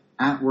say,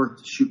 at Work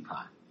to Shoot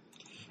Pod.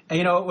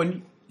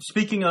 And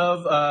speaking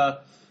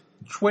of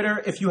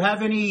Twitter, if you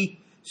have any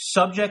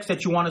subjects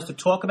that you want us to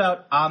talk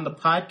about on the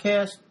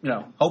podcast,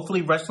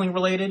 hopefully wrestling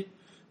related,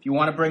 if you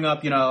want to bring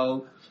up,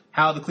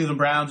 how the Cleveland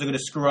Browns are going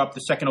to screw up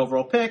the second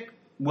overall pick,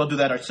 we'll do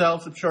that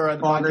ourselves, I'm sure.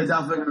 They're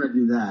definitely going to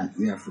do that.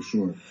 Yeah, for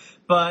sure.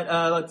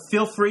 But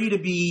feel free to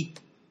be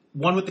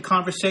one with the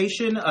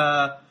conversation.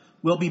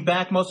 We'll be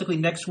back most likely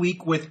next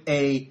week with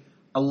a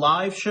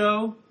live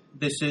show.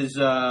 This is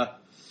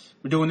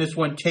we're doing this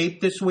one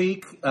taped this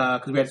week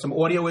because we had some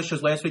audio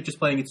issues last week, just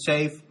playing it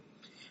safe.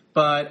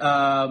 But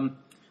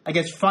I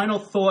guess final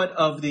thought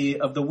of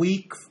the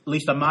week, at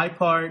least on my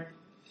part,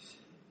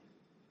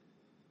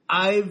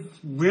 I've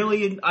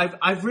really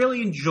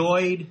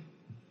enjoyed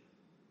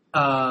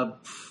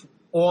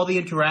all the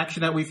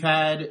interaction that we've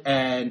had,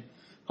 and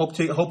hope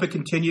it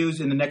continues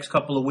in the next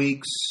couple of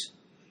weeks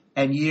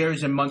and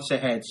years and months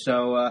ahead.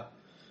 So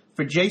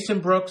for Jason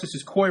Brooks, this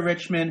is Coy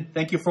Richmond.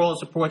 Thank you for all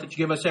the support that you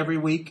give us every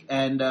week,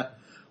 and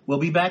we'll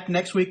be back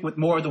next week with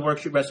more of the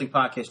Workshoot Wrestling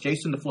Podcast.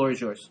 Jason, the floor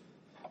is yours.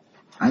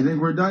 I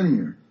think we're done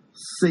here.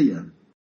 See ya.